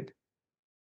there's fantastic.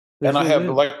 and There's I your have lid.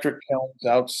 electric kilns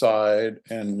outside,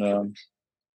 um,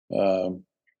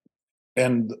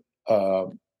 and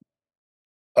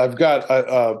I've got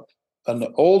an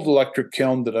old electric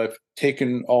kiln that I've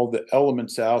taken all the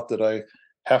elements out that I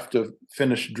have to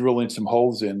finish drilling some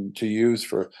holes in to use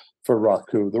for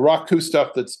raku. The raku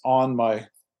stuff that's on my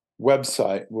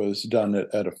website was done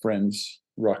at a friend's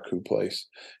raku place,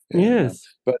 and Yes.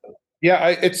 but yeah,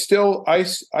 it's still I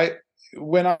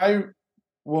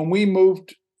when we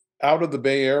moved out of the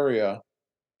Bay Area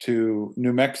to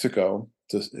New Mexico,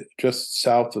 just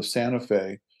south of Santa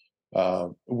Fe,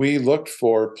 we looked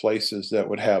for places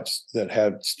that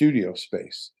had studio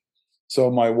space. So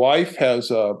my wife has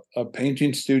a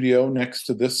painting studio next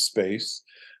to this space.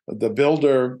 The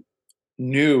builder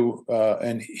knew,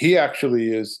 and he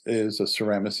actually is a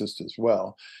ceramicist as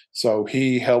well. So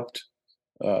he helped.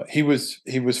 He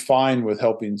was fine with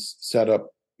helping set up,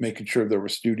 making sure there were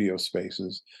studio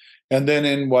spaces. And then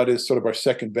in what is sort of our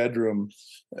second bedroom,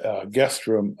 guest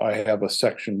room, I have a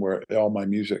section where all my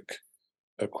music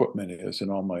equipment is and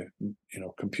all my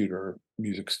computer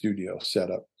music studio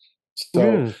setup. So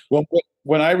Yes.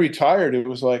 when I retired, it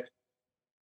was like,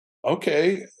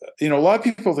 okay, a lot of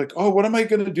people think, oh, what am I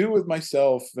going to do with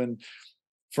myself? And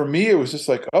for me, it was just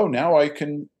like, oh, now I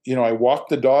can, I walk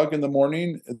the dog in the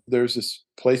morning. There's this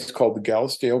place called the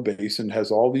Galisteo Basin,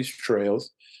 has all these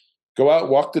trails. Go out,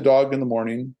 walk the dog in the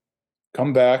morning,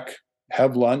 come back,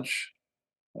 have lunch,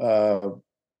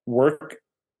 work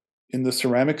in the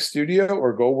ceramic studio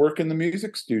or go work in the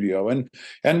music studio.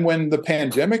 And when the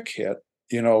pandemic hit,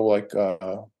 like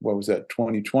what was that,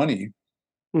 2020?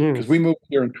 Because Yes. we moved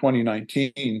here in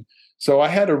 2019. So I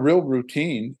had a real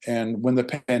routine. And when the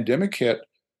pandemic hit,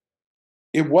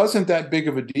 it wasn't that big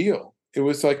of a deal. It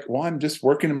was like, well, I'm just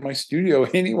working in my studio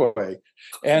anyway.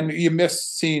 And you miss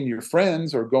seeing your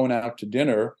friends or going out to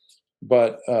dinner.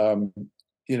 But,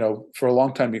 for a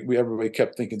long time, everybody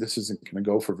kept thinking this isn't going to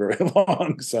go for very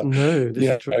long. So, No, this is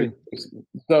yeah. true.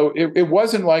 So it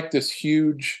wasn't like this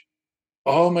huge,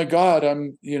 oh my God,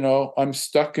 I'm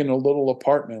stuck in a little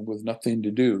apartment with nothing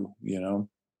to do,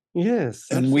 Yes,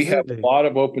 and we have a absolutely. lot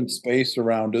of open space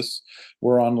around us.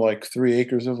 We're on like 3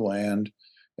 acres of land.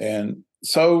 And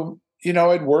so,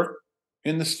 I'd work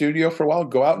in the studio for a while,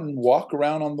 go out and walk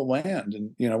around on the land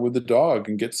and, with the dog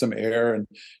and get some air and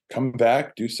come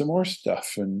back, do some more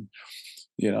stuff. And,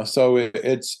 so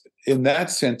it's in that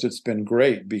sense, it's been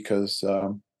great because,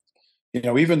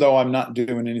 even though I'm not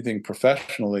doing anything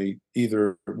professionally,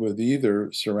 either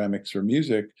ceramics or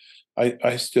music,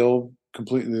 I still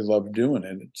completely love doing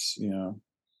it. It's, and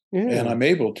Yeah. I'm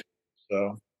able to.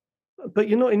 So, But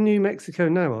you're not in New Mexico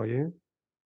now, are you?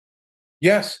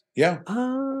 yes, yeah,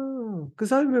 Oh,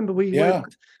 because I remember we yeah,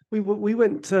 went, we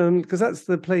went, because that's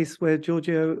the place where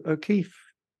Georgia O'Keeffe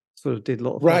sort of did a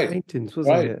lot of her right, paintings,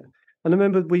 wasn't right, it? And I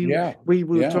remember yeah, we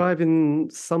were yeah. driving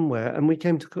somewhere and we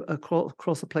came to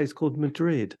across a place called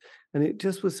Madrid, and it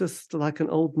just was just like an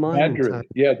old mining town. Madrid,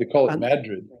 yeah, they call it And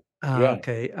Madrid. Yeah,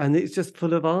 okay, and it's just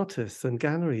full of artists and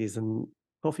galleries and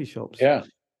coffee shops. yeah.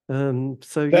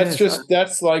 So That's yes, just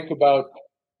that's like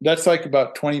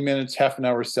about 20 minutes, half an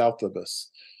hour south of us.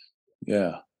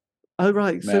 Yeah, oh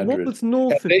right. So what Madrid. was And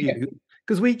north of you?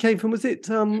 Because we came from, was it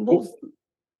what was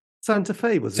Santa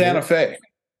Fe, wasn't Santa it? Fe.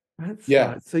 That's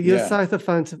Yeah, right. So you're yeah. south of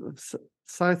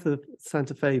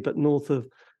Santa Fe, but north of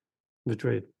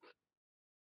Madrid.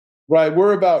 Right.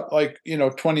 We're about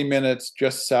 20 minutes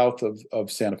just south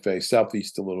of Santa Fe,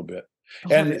 southeast a little bit.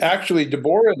 Oh, And actually,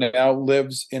 Deborah now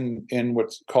lives in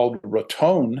what's called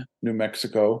Raton, New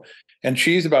Mexico, and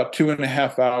she's about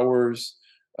 2.5 hours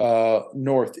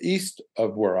northeast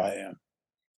of where I am,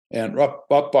 and up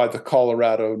by the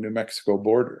Colorado New Mexico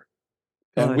border.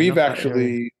 oh, And I we've love that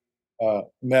area. actually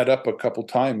met up a couple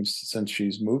times since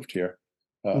she's moved here.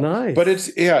 But Nice. it's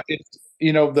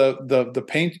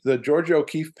the Georgia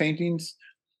O'Keeffe paintings.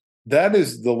 That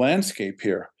is the landscape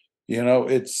here.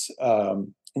 It's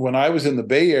when I was in the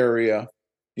Bay Area,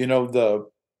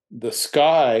 the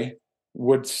sky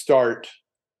would start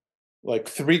like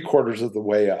 3/4 of the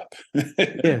way up,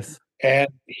 Yes. and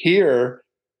here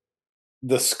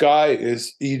the sky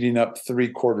is eating up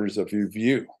 3/4 of your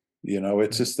view.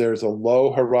 It's just there's a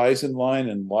low horizon line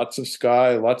and lots of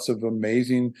sky, lots of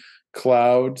amazing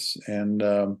clouds, and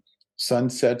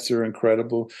sunsets are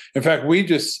incredible. In fact,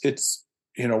 it's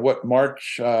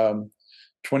March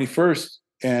 21st,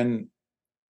 and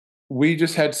we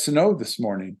just had snow this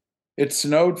morning. It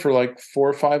snowed for like 4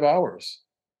 or 5 hours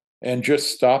and just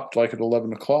stopped like at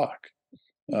 11 o'clock.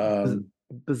 B-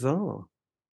 Bizarre.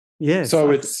 Yes.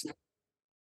 So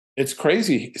it's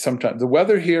crazy sometimes. The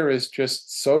weather here is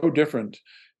just so different,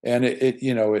 and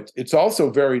it's also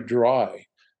very dry,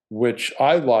 which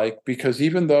I like, because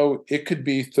even though it could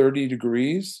be 30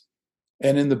 degrees,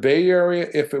 and in the Bay Area,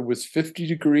 if it was 50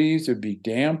 degrees, it'd be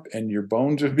damp and your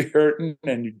bones would be hurting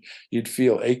and you'd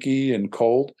feel achy and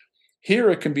cold. Here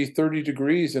it can be 30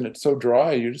 degrees and it's so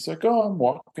dry, you're just like, oh, I'm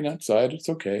walking outside, it's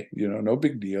okay, no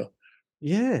big deal.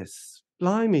 Yes.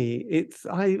 Blimey.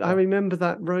 I remember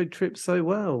that road trip so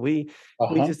well.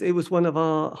 Uh-huh. It was one of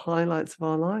our highlights of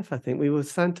our life, I think. We were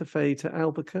Santa Fe to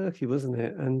Albuquerque, wasn't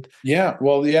it? And Yeah,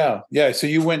 well, yeah. So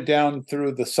you went down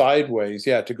through the sideways,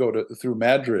 yeah, to go through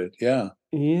Madrid. Yeah.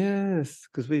 yes,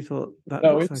 because we thought that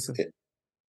No, looks like a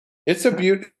it's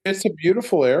a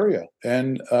beautiful area,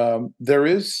 and there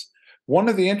is one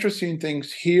of the interesting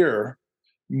things here,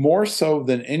 more so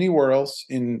than anywhere else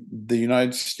in the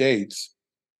United States.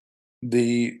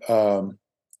 The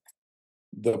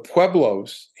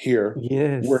pueblos here were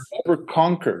yes. never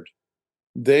conquered.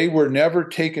 They were never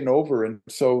taken over, and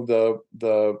so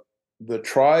the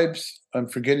tribes, I'm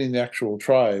forgetting the actual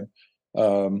tribe,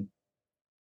 um,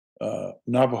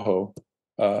 Navajo.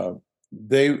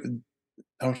 They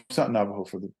Oh, it's not Navajo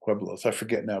for the Pueblos. I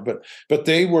forget now, but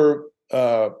they were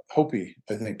Hopi,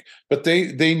 I think. But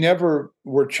they never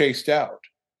were chased out,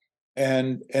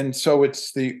 and so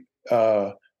it's the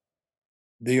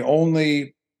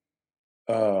only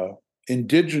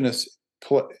indigenous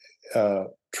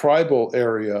tribal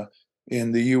area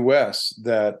in the U.S.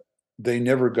 that they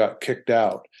never got kicked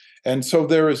out, and so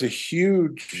there is a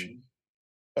huge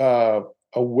uh,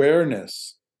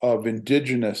 awareness of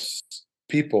indigenous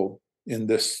people in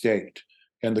this state,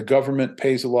 and the government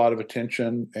pays a lot of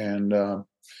attention. And uh,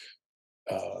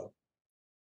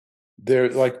 they're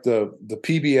like the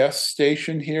PBS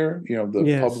station here, the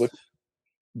Yes. public.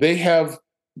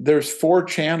 There's 4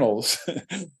 channels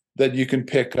that you can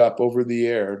pick up over the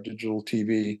air, digital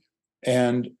TV,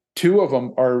 and 2 of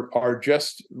them are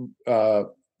just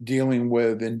dealing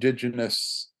with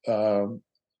indigenous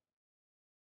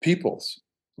peoples,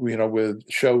 with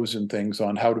shows and things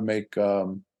on how to make uh,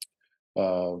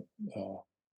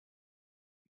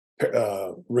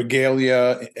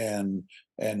 regalia and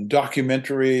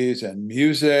documentaries and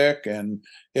music, and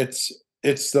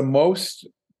it's the most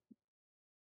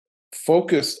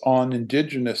focused on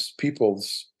indigenous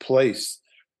people's place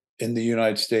in the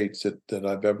United States that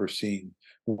I've ever seen,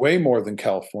 way more than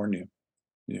California.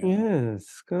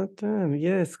 Yes, God damn,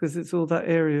 yes, because it's all that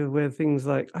area where things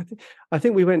like I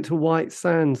think we went to White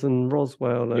Sands and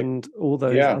Roswell and all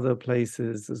those Yeah, other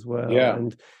places as well. yeah.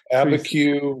 And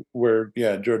Abiquiu, where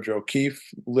George O'Keeffe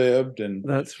lived, and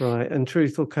that's right. And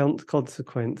Truth or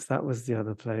Consequence, that was the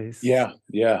other place. yeah,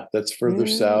 that's further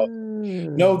south.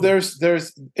 No, Yeah.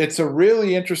 there's it's a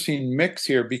really interesting mix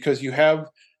here because you have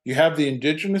the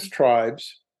indigenous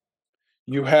tribes,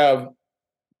 you have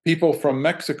people from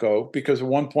Mexico, because at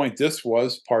one point this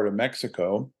was part of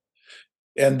Mexico,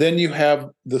 and then you have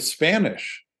the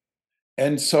Spanish.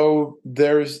 And so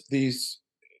there's these,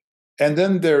 and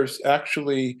then there's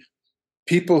actually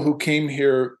people who came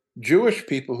here, Jewish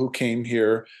people who came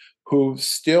here, who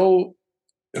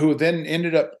then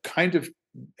ended up kind of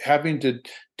having to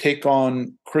take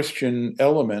on Christian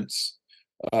elements,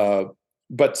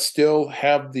 but still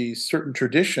have these certain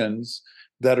traditions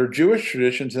that are Jewish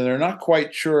traditions, and they're not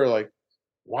quite sure, like,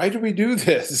 why do we do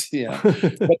this?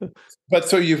 But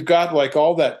so you've got like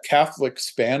all that Catholic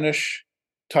Spanish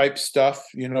type stuff,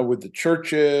 with the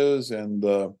churches and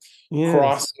the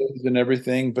crosses and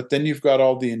everything. But then you've got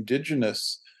all the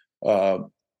indigenous,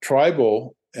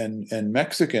 tribal and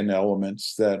Mexican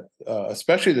elements that,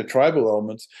 especially the tribal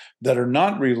elements that are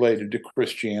not related to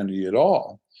Christianity at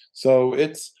all. So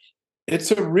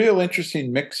it's a real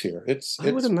interesting mix here. I would It's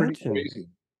pretty imagine. crazy.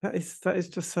 That is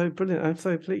just so brilliant. I'm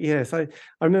so pleased. Yes, I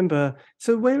remember.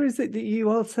 So where is it that you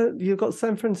are? You've got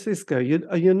San Francisco.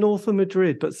 You're north of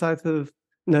Madrid, but south of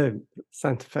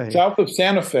Santa Fe. South of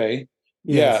Santa Fe.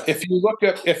 Yes. Yeah. If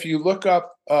you look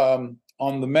up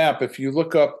on the map, if you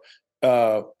look up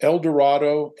El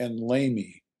Dorado and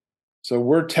Lamy, so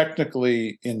we're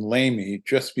technically in Lamy,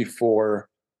 just before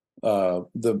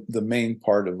the main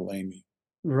part of Lamy.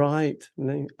 Right.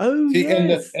 Oh, See,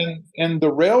 yes. and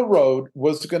the railroad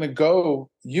was going to go.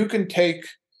 You can take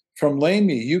from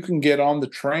Lamy. You can get on the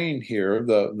train here.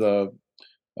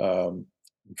 I'm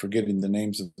forgetting the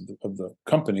names of the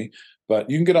company,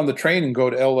 but you can get on the train and go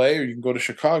to L.A. or you can go to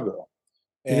Chicago.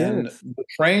 And Yes. the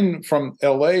train from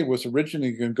L.A. was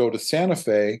originally going to go to Santa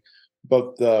Fe,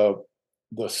 but the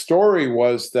story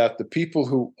was that the people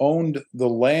who owned the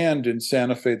land in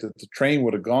Santa Fe that the train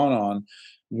would have gone on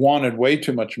wanted way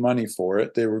too much money for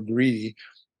it. They were greedy.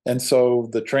 And so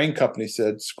the train company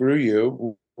said, screw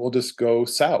you, we'll just go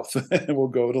south and we'll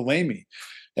go to Lamy.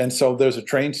 And so there's a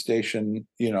train station,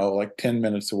 like 10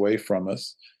 minutes away from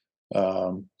us.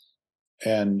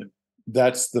 And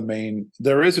that's the main.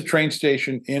 There is a train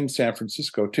station in San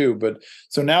Francisco too, but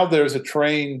so now there's a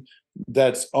train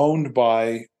that's owned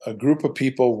by a group of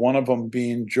people, one of them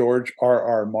being George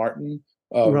R.R. Martin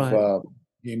of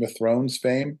Game of Thrones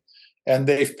fame. And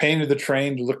they've painted the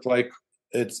train to look like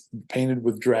it's painted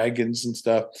with dragons and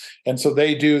stuff. And so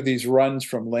they do these runs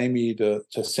from Lamy to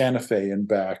Santa Fe and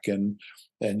back, and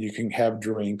you can have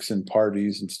drinks and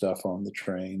parties and stuff on the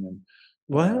train. And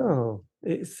wow,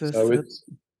 it's so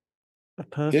a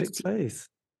perfect place.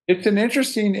 It's an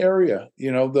interesting area.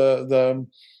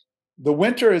 The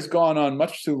winter has gone on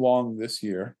much too long this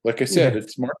year. Like I said,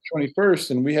 It's March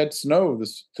 21st, and we had snow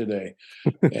today,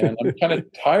 and I'm kind of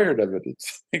tired of it.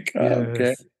 It's like,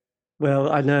 okay.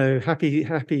 Well, I know.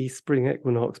 Happy spring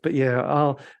equinox, but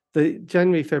yeah, the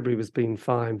January, February was been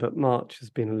fine, but March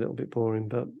has been a little bit boring,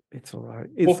 but it's all right.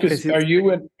 Are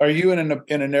you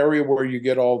in an area where you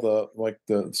get all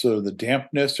the sort of the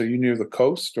dampness? Are you near the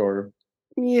coast or?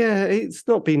 Yeah, it's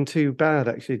not been too bad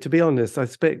actually. To be honest, I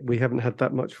expect we haven't had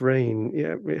that much rain.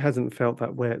 Yeah, it hasn't felt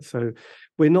that wet, so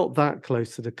we're not that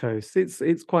close to the coast.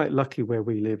 It's quite lucky where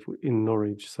we live in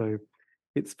Norwich, so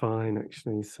it's fine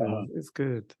actually. So it's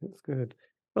good. It's good.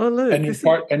 Oh look,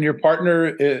 and your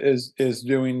partner is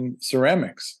doing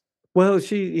ceramics. Well,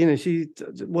 she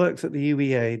works at the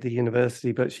UEA, the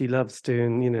university, but she loves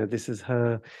doing, this is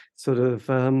her sort of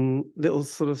little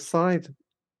sort of side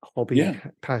hobby,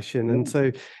 passion. And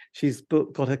so she's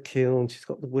got her kiln, she's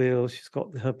got the wheel, she's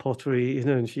got her pottery,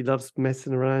 and she loves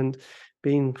messing around,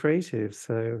 being creative.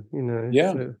 So,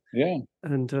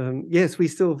 And yes, we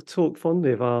still talk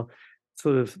fondly of our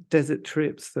sort of desert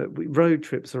trips, road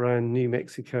trips around New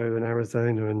Mexico and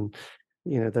Arizona and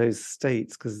those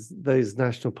states, because those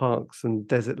national parks and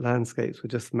desert landscapes were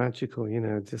just magical,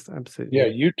 just absolutely. Yeah,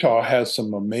 Utah has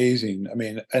some amazing, I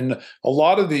mean, and a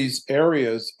lot of these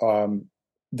areas,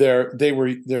 they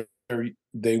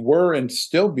were and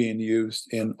still being used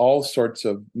in all sorts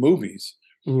of movies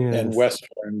and Yes.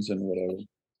 westerns and whatever.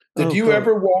 Oh God.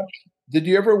 Did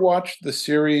you ever watch the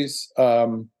series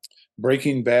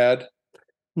Breaking Bad?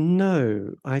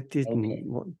 No, I Okay.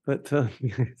 didn't. But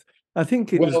yes. I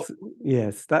think it Well, was,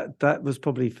 yes, that was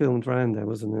probably filmed around there,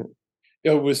 wasn't it?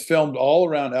 it was filmed all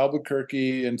around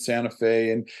Albuquerque and Santa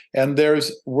Fe, and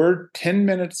we're 10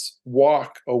 minutes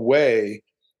walk away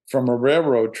from a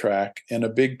railroad track and a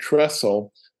big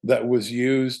trestle that was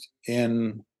used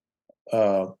in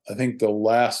I think the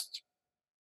last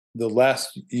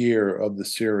year of the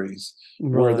series,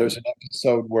 where Right. there's an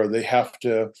episode where they have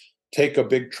to take a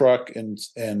big truck and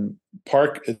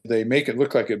park. They make it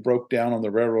look like it broke down on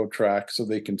the railroad track so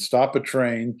they can stop a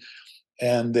train,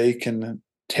 and they can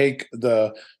take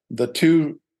the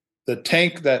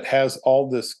tank that has all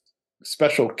this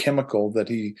special chemical that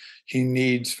he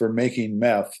needs for making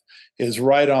meth is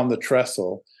right on the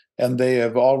trestle, and they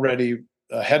have already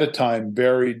ahead of time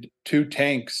buried two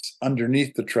tanks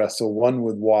underneath the trestle, one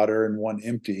with water and one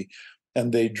empty,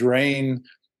 and they drain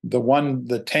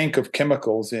the tank of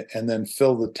chemicals and then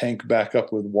fill the tank back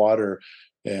up with water,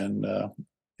 and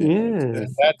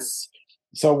Yes. that's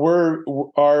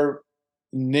so our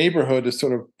neighborhood is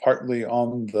sort of partly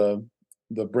on the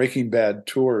Breaking Bad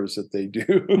tours that they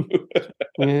do.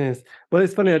 Yes. Well,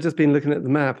 it's funny. I've just been looking at the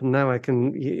map, and now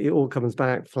it all comes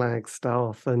back: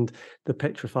 Flagstaff and the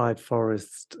Petrified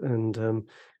Forest, and Yeah,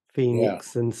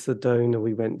 Phoenix and Sedona.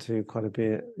 We went to quite a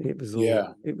bit.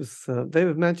 yeah. They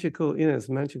were magical. It's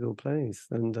a magical place,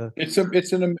 and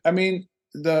I mean,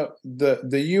 the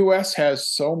U.S. has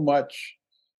so much.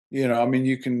 I mean,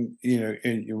 you can,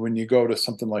 when you go to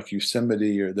something like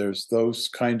Yosemite, or there's those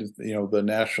kind of, the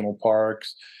national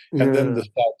parks, and then yeah, the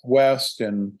Southwest,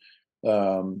 and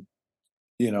um,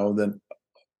 then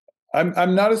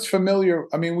I'm not as familiar.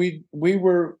 I mean, we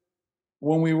were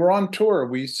when we were on tour,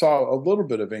 we saw a little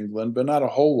bit of England, but not a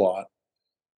whole lot.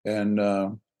 And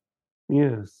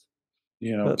yes,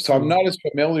 but so I'm not as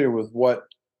familiar with what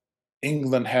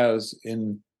England has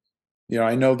in.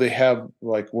 I know they have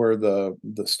like where the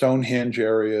Stonehenge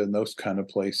area and those kind of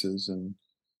places, and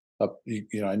up.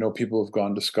 I know people have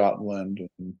gone to Scotland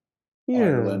and yeah.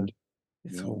 Ireland.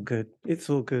 It's You all know, good. It's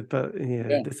all good. But yeah,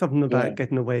 yeah, there's something yeah. about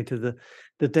getting away to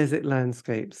the desert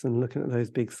landscapes and looking at those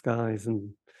big skies and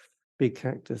big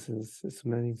cactuses. It's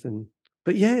amazing.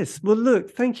 But yes, well,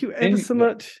 look, thank you ever And so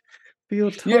much for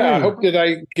your yeah, I time. hope, did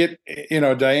I get,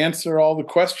 did I answer all the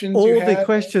questions you All the had?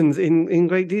 questions in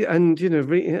great detail,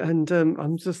 and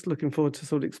I'm just looking forward to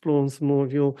sort of exploring some more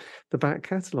of the back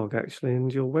catalogue actually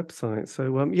and your website. So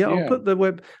yeah, Yeah.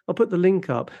 I'll put the link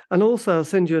up, and also I'll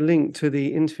send you a link to the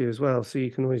interview as well, so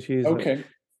you can always use it Okay.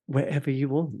 wherever you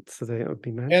want. So that would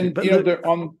be magic. And But look,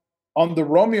 on the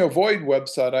Romeo Void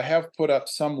website, I have put up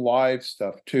some live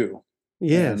stuff too. And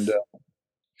yes,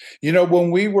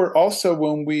 when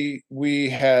we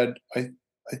had, I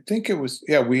think it was,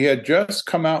 yeah, we had just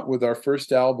come out with our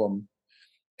first album,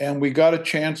 and we got a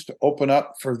chance to open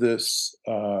up for this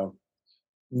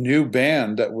new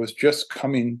band that was just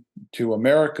coming to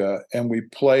America, and we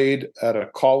played at a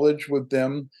college with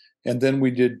them, and then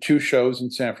we did two shows in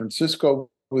San Francisco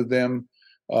with them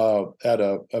at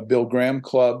a Bill Graham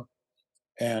club,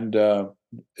 and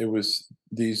it was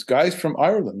these guys from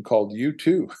Ireland called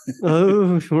U2,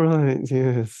 oh right,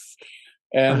 yes.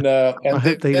 I, I and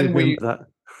hope they then remember we that.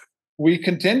 we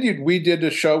continued. We did a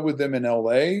show with them in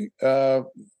L.A.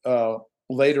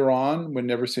 Later on, when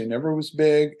Never Say Never was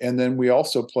big, and then we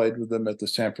also played with them at the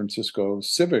San Francisco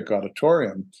Civic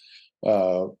Auditorium.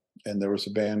 Uh, and there was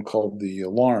a band called The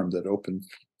Alarm that opened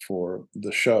for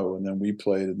the show, and then we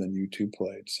played, and then U2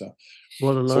 played. So,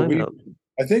 What a so we, lineup!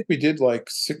 I think we did like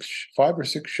 5 or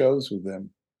 6 shows with them,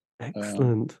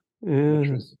 Excellent. which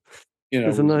Yeah,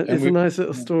 was, and it's a we, nice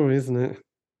little story, isn't it?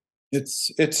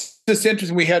 it's just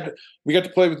interesting. We got to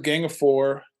play with Gang of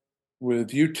Four, with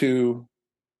U2,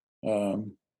 a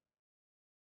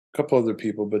couple other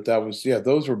people, but that was, yeah,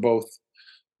 those were both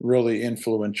really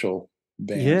influential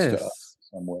bands to us Yes.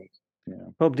 in some ways. Yeah.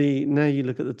 Probably now you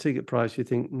look at the ticket price, you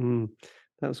think,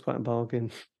 that was quite a bargain.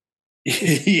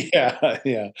 Yeah,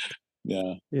 yeah,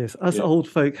 yeah, Yes, us yeah. old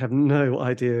folk have no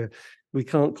idea. We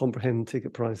can't comprehend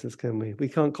ticket prices, can we? We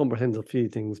can't comprehend a few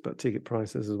things, but ticket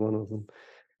prices is one of them.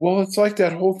 Well, it's like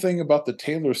that whole thing about the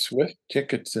Taylor Swift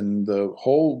tickets and the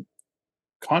whole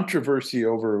controversy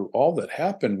over all that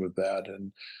happened with that,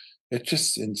 and it's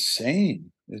just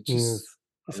insane. It's just Yes,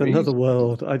 it's another crazy.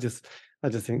 world. I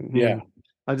just think, Yeah.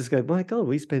 I just go, my God,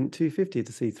 we spent $250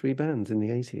 to see 3 bands in the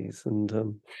 80s, and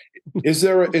Is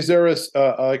there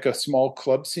like a small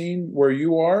club scene where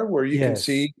you are, where you can yes.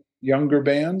 see younger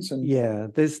bands? And Yeah,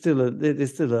 there's still a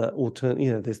there's still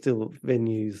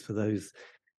venues for those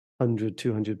 100,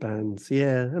 200 bands.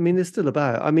 Yeah, I mean, they're still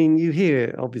about. I mean, you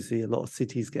hear obviously a lot of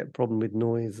cities get a problem with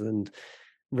noise and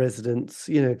residents,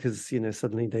 because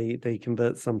suddenly they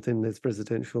convert something. There's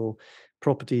residential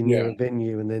property near yeah, a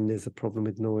venue, and then there's a problem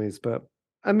with noise. But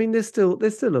I mean, there's still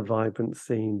a vibrant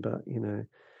scene. But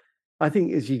I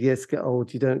think as you get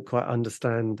old, you don't quite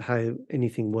understand how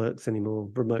anything works anymore.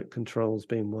 Remote controls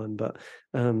being one, but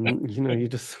you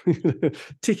just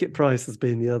ticket prices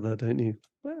being the other, don't you?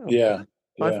 Wow, yeah,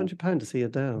 yeah, £500 to see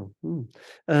Adele.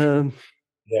 Um,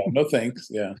 yeah. No thanks.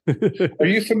 Yeah. Are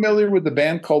you familiar with the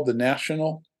band called The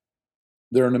National?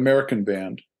 They're an American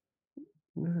band.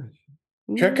 no,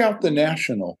 Check no. out The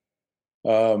National.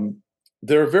 Um,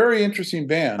 they're a very interesting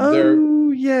band.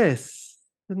 Oh yes,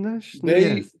 the national.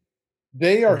 They Yes,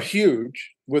 they are yeah,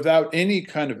 huge without any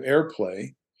kind of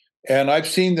airplay, and I've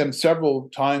seen them several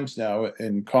times now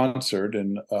in concert,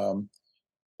 and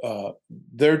uh,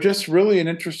 they're just really an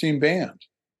interesting band.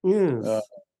 Uh, yes.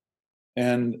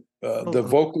 and the Oh,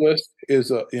 vocalist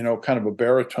is a kind of a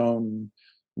baritone,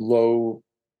 low,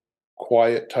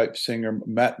 quiet type singer,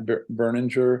 Matt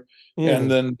Berninger, and yeah,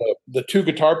 then the two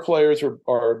guitar players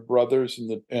are brothers,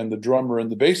 and the drummer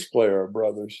and the bass player are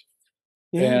brothers.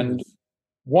 And yes,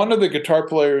 one of the guitar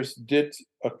players did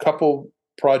a couple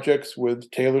projects with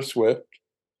Taylor Swift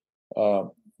uh,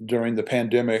 during the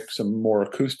pandemic, some more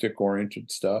acoustic oriented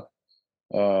stuff.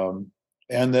 Um,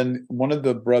 and then one of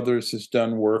the brothers has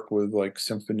done work with like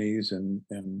symphonies and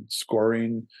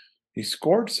scoring. He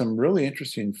scored some really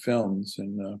interesting films,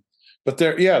 and but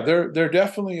they're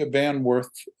definitely a band worth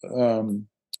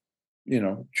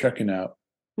checking out.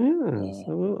 yes.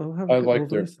 Uh, I'll have a bit more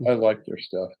of a I listen. like their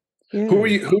stuff. Yeah.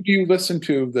 Who do you listen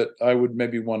to that I would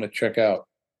maybe want to check out?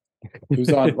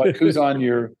 Who's on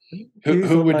your Who's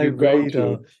who on would my you go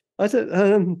radar? to? I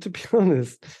don't, to be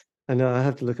honest, I know I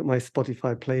have to look at my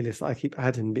Spotify playlist. I keep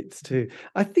adding bits too.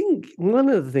 I think one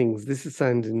of the things, this is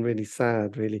sounding really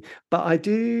sad, really, but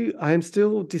I am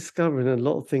still discovering a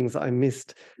lot of things that I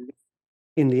missed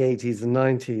in the 80s and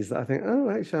 90s that I think, oh,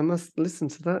 actually, I must listen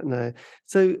to that now.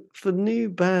 So for new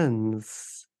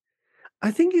bands,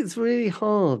 I think it's really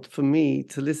hard for me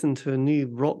to listen to a new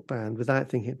rock band without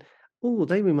thinking, "Oh,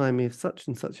 they remind me of such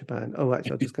and such a band. Oh,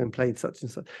 actually, I'll just go and play such and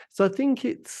such." So I think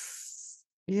it's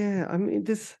yeah, I mean,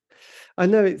 this I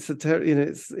know it's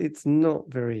it's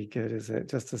not very good, is it?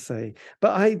 Just to say,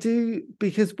 but I do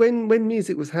because when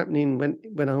music was happening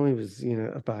when I was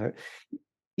about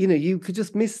you could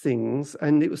just miss things,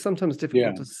 and it was sometimes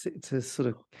difficult Yeah, to sort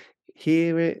of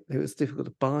hear it. It was difficult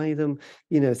to buy them.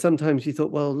 Sometimes you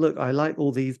thought, well, look, I like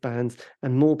all these bands,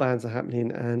 and more bands are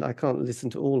happening, and I can't listen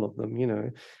to all of them.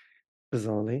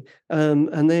 Bizarrely.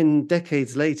 And then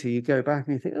decades later, you go back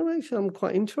and you think, oh, actually, I'm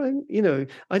quite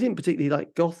interested. I didn't particularly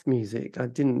like goth music. I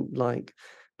didn't like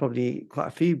probably quite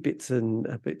a few bits and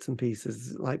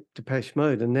pieces like Depeche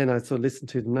Mode. And then I sort of listen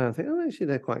to them now and think, oh, actually,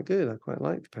 they're quite good. I quite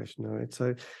like Depeche Mode.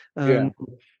 So, yeah. um,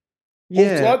 Well,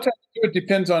 a yeah, lot of times too, it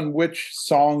depends on which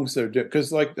songs they're doing,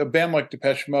 because like a band like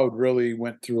Depeche Mode really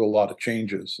went through a lot of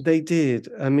changes, they did.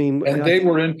 I mean, and I they think,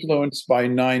 were influenced by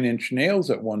Nine Inch Nails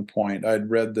at one point. I'd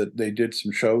read that they did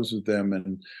some shows with them,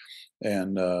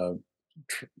 and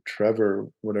Trevor,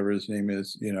 whatever his name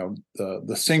is,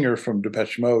 the singer from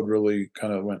Depeche Mode, really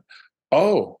kind of went,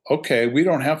 "Oh, okay, we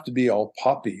don't have to be all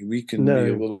poppy. We can be a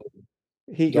no. little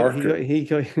He got he got darker." he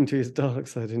got into his dark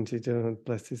side, didn't he?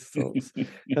 Bless his socks.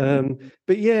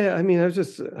 But yeah, I mean, I was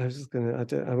just gonna.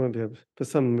 I won't be able. For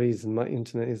some reason, my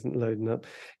internet isn't loading up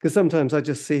because sometimes I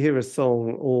just hear a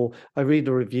song or I read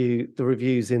the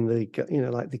reviews in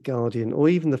like the Guardian or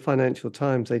even the Financial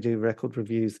Times. They do record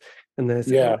reviews, and they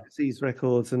say, "Oh, Yeah, it's these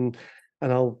records," and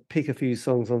I'll pick a few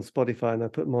songs on Spotify and I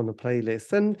put them on a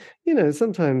playlist. And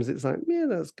sometimes it's like, yeah,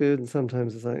 that's good, and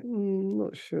sometimes it's like,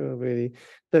 not sure really,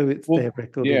 though it's well, their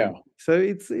record. yeah. So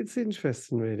it's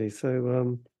interesting, really.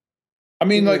 So I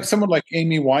mean, yeah, like someone like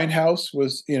Amy Winehouse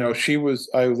was,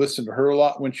 I listened to her a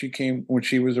lot when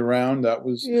she was around. That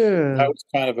yeah, was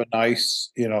kind of a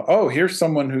nice, oh, here's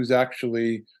someone who's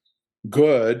actually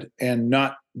good and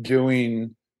not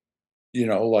doing,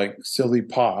 like silly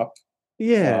pop.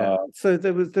 yeah. Uh, So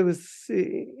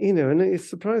and it's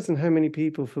surprising how many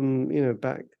people from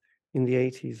back in the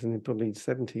 80s and probably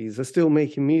 70s are still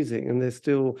making music and they're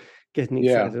still getting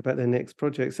yeah, excited about their next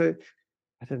project. So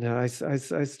I don't know. I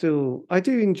still I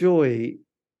do enjoy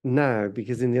now,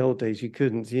 because in the old days you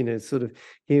couldn't, sort of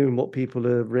hearing what people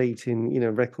are rating,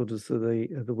 records of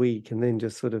the week, and then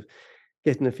just sort of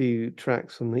getting a few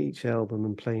tracks from each album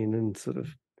and playing and sort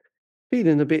of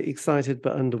feeling a bit excited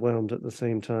but underwhelmed at the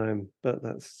same time. But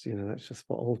that's just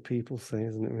what old people say,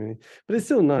 isn't it, really? But it's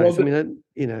still nice. Well,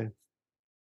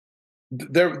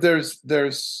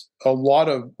 there's a lot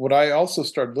of what I also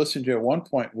started listening to at one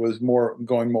point was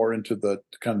going more into the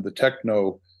kind of the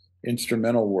techno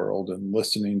instrumental world and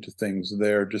listening to things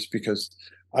there, just because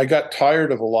I got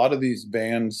tired of a lot of these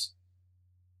bands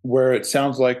where it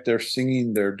sounds like they're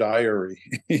singing their diary.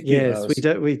 Yes,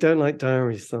 we don't like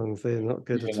diary songs. They're not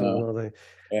good at all, are they?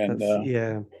 And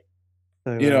yeah.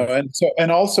 So,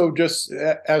 and also just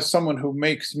as someone who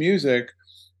makes music,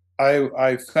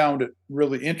 I found it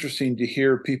really interesting to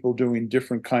hear people doing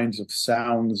different kinds of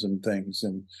sounds and things,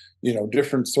 and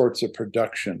different sorts of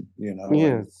production.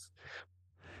 Yes.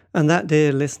 And that,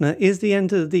 dear listener, is the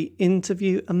end of the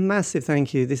interview. A massive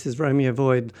thank you. This is Romeo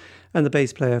Void and the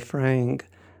bass player Frank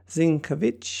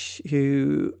Zincavage,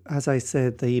 who, as I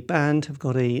said, the band have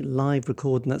got a live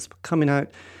recording that's coming out,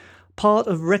 part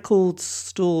of Record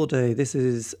Store Day. This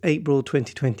is April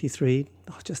 2023.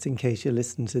 Oh, just in case you're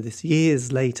listening to this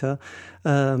years later.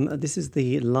 This is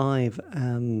the live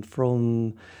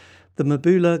from the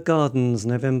Mabula Gardens,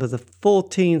 November the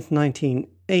 14th,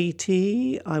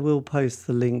 1980. I will post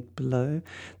the link below.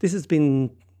 This has been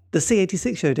the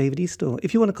C86 Show, David Eastaugh.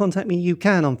 If you want to contact me, you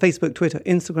can on Facebook, Twitter,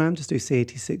 Instagram. Just do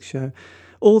C86 Show.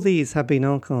 All these have been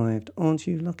archived. Aren't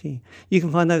you lucky? You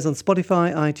can find those on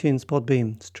Spotify, iTunes,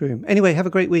 Podbean. It's true. Anyway, have a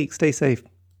great week. Stay safe.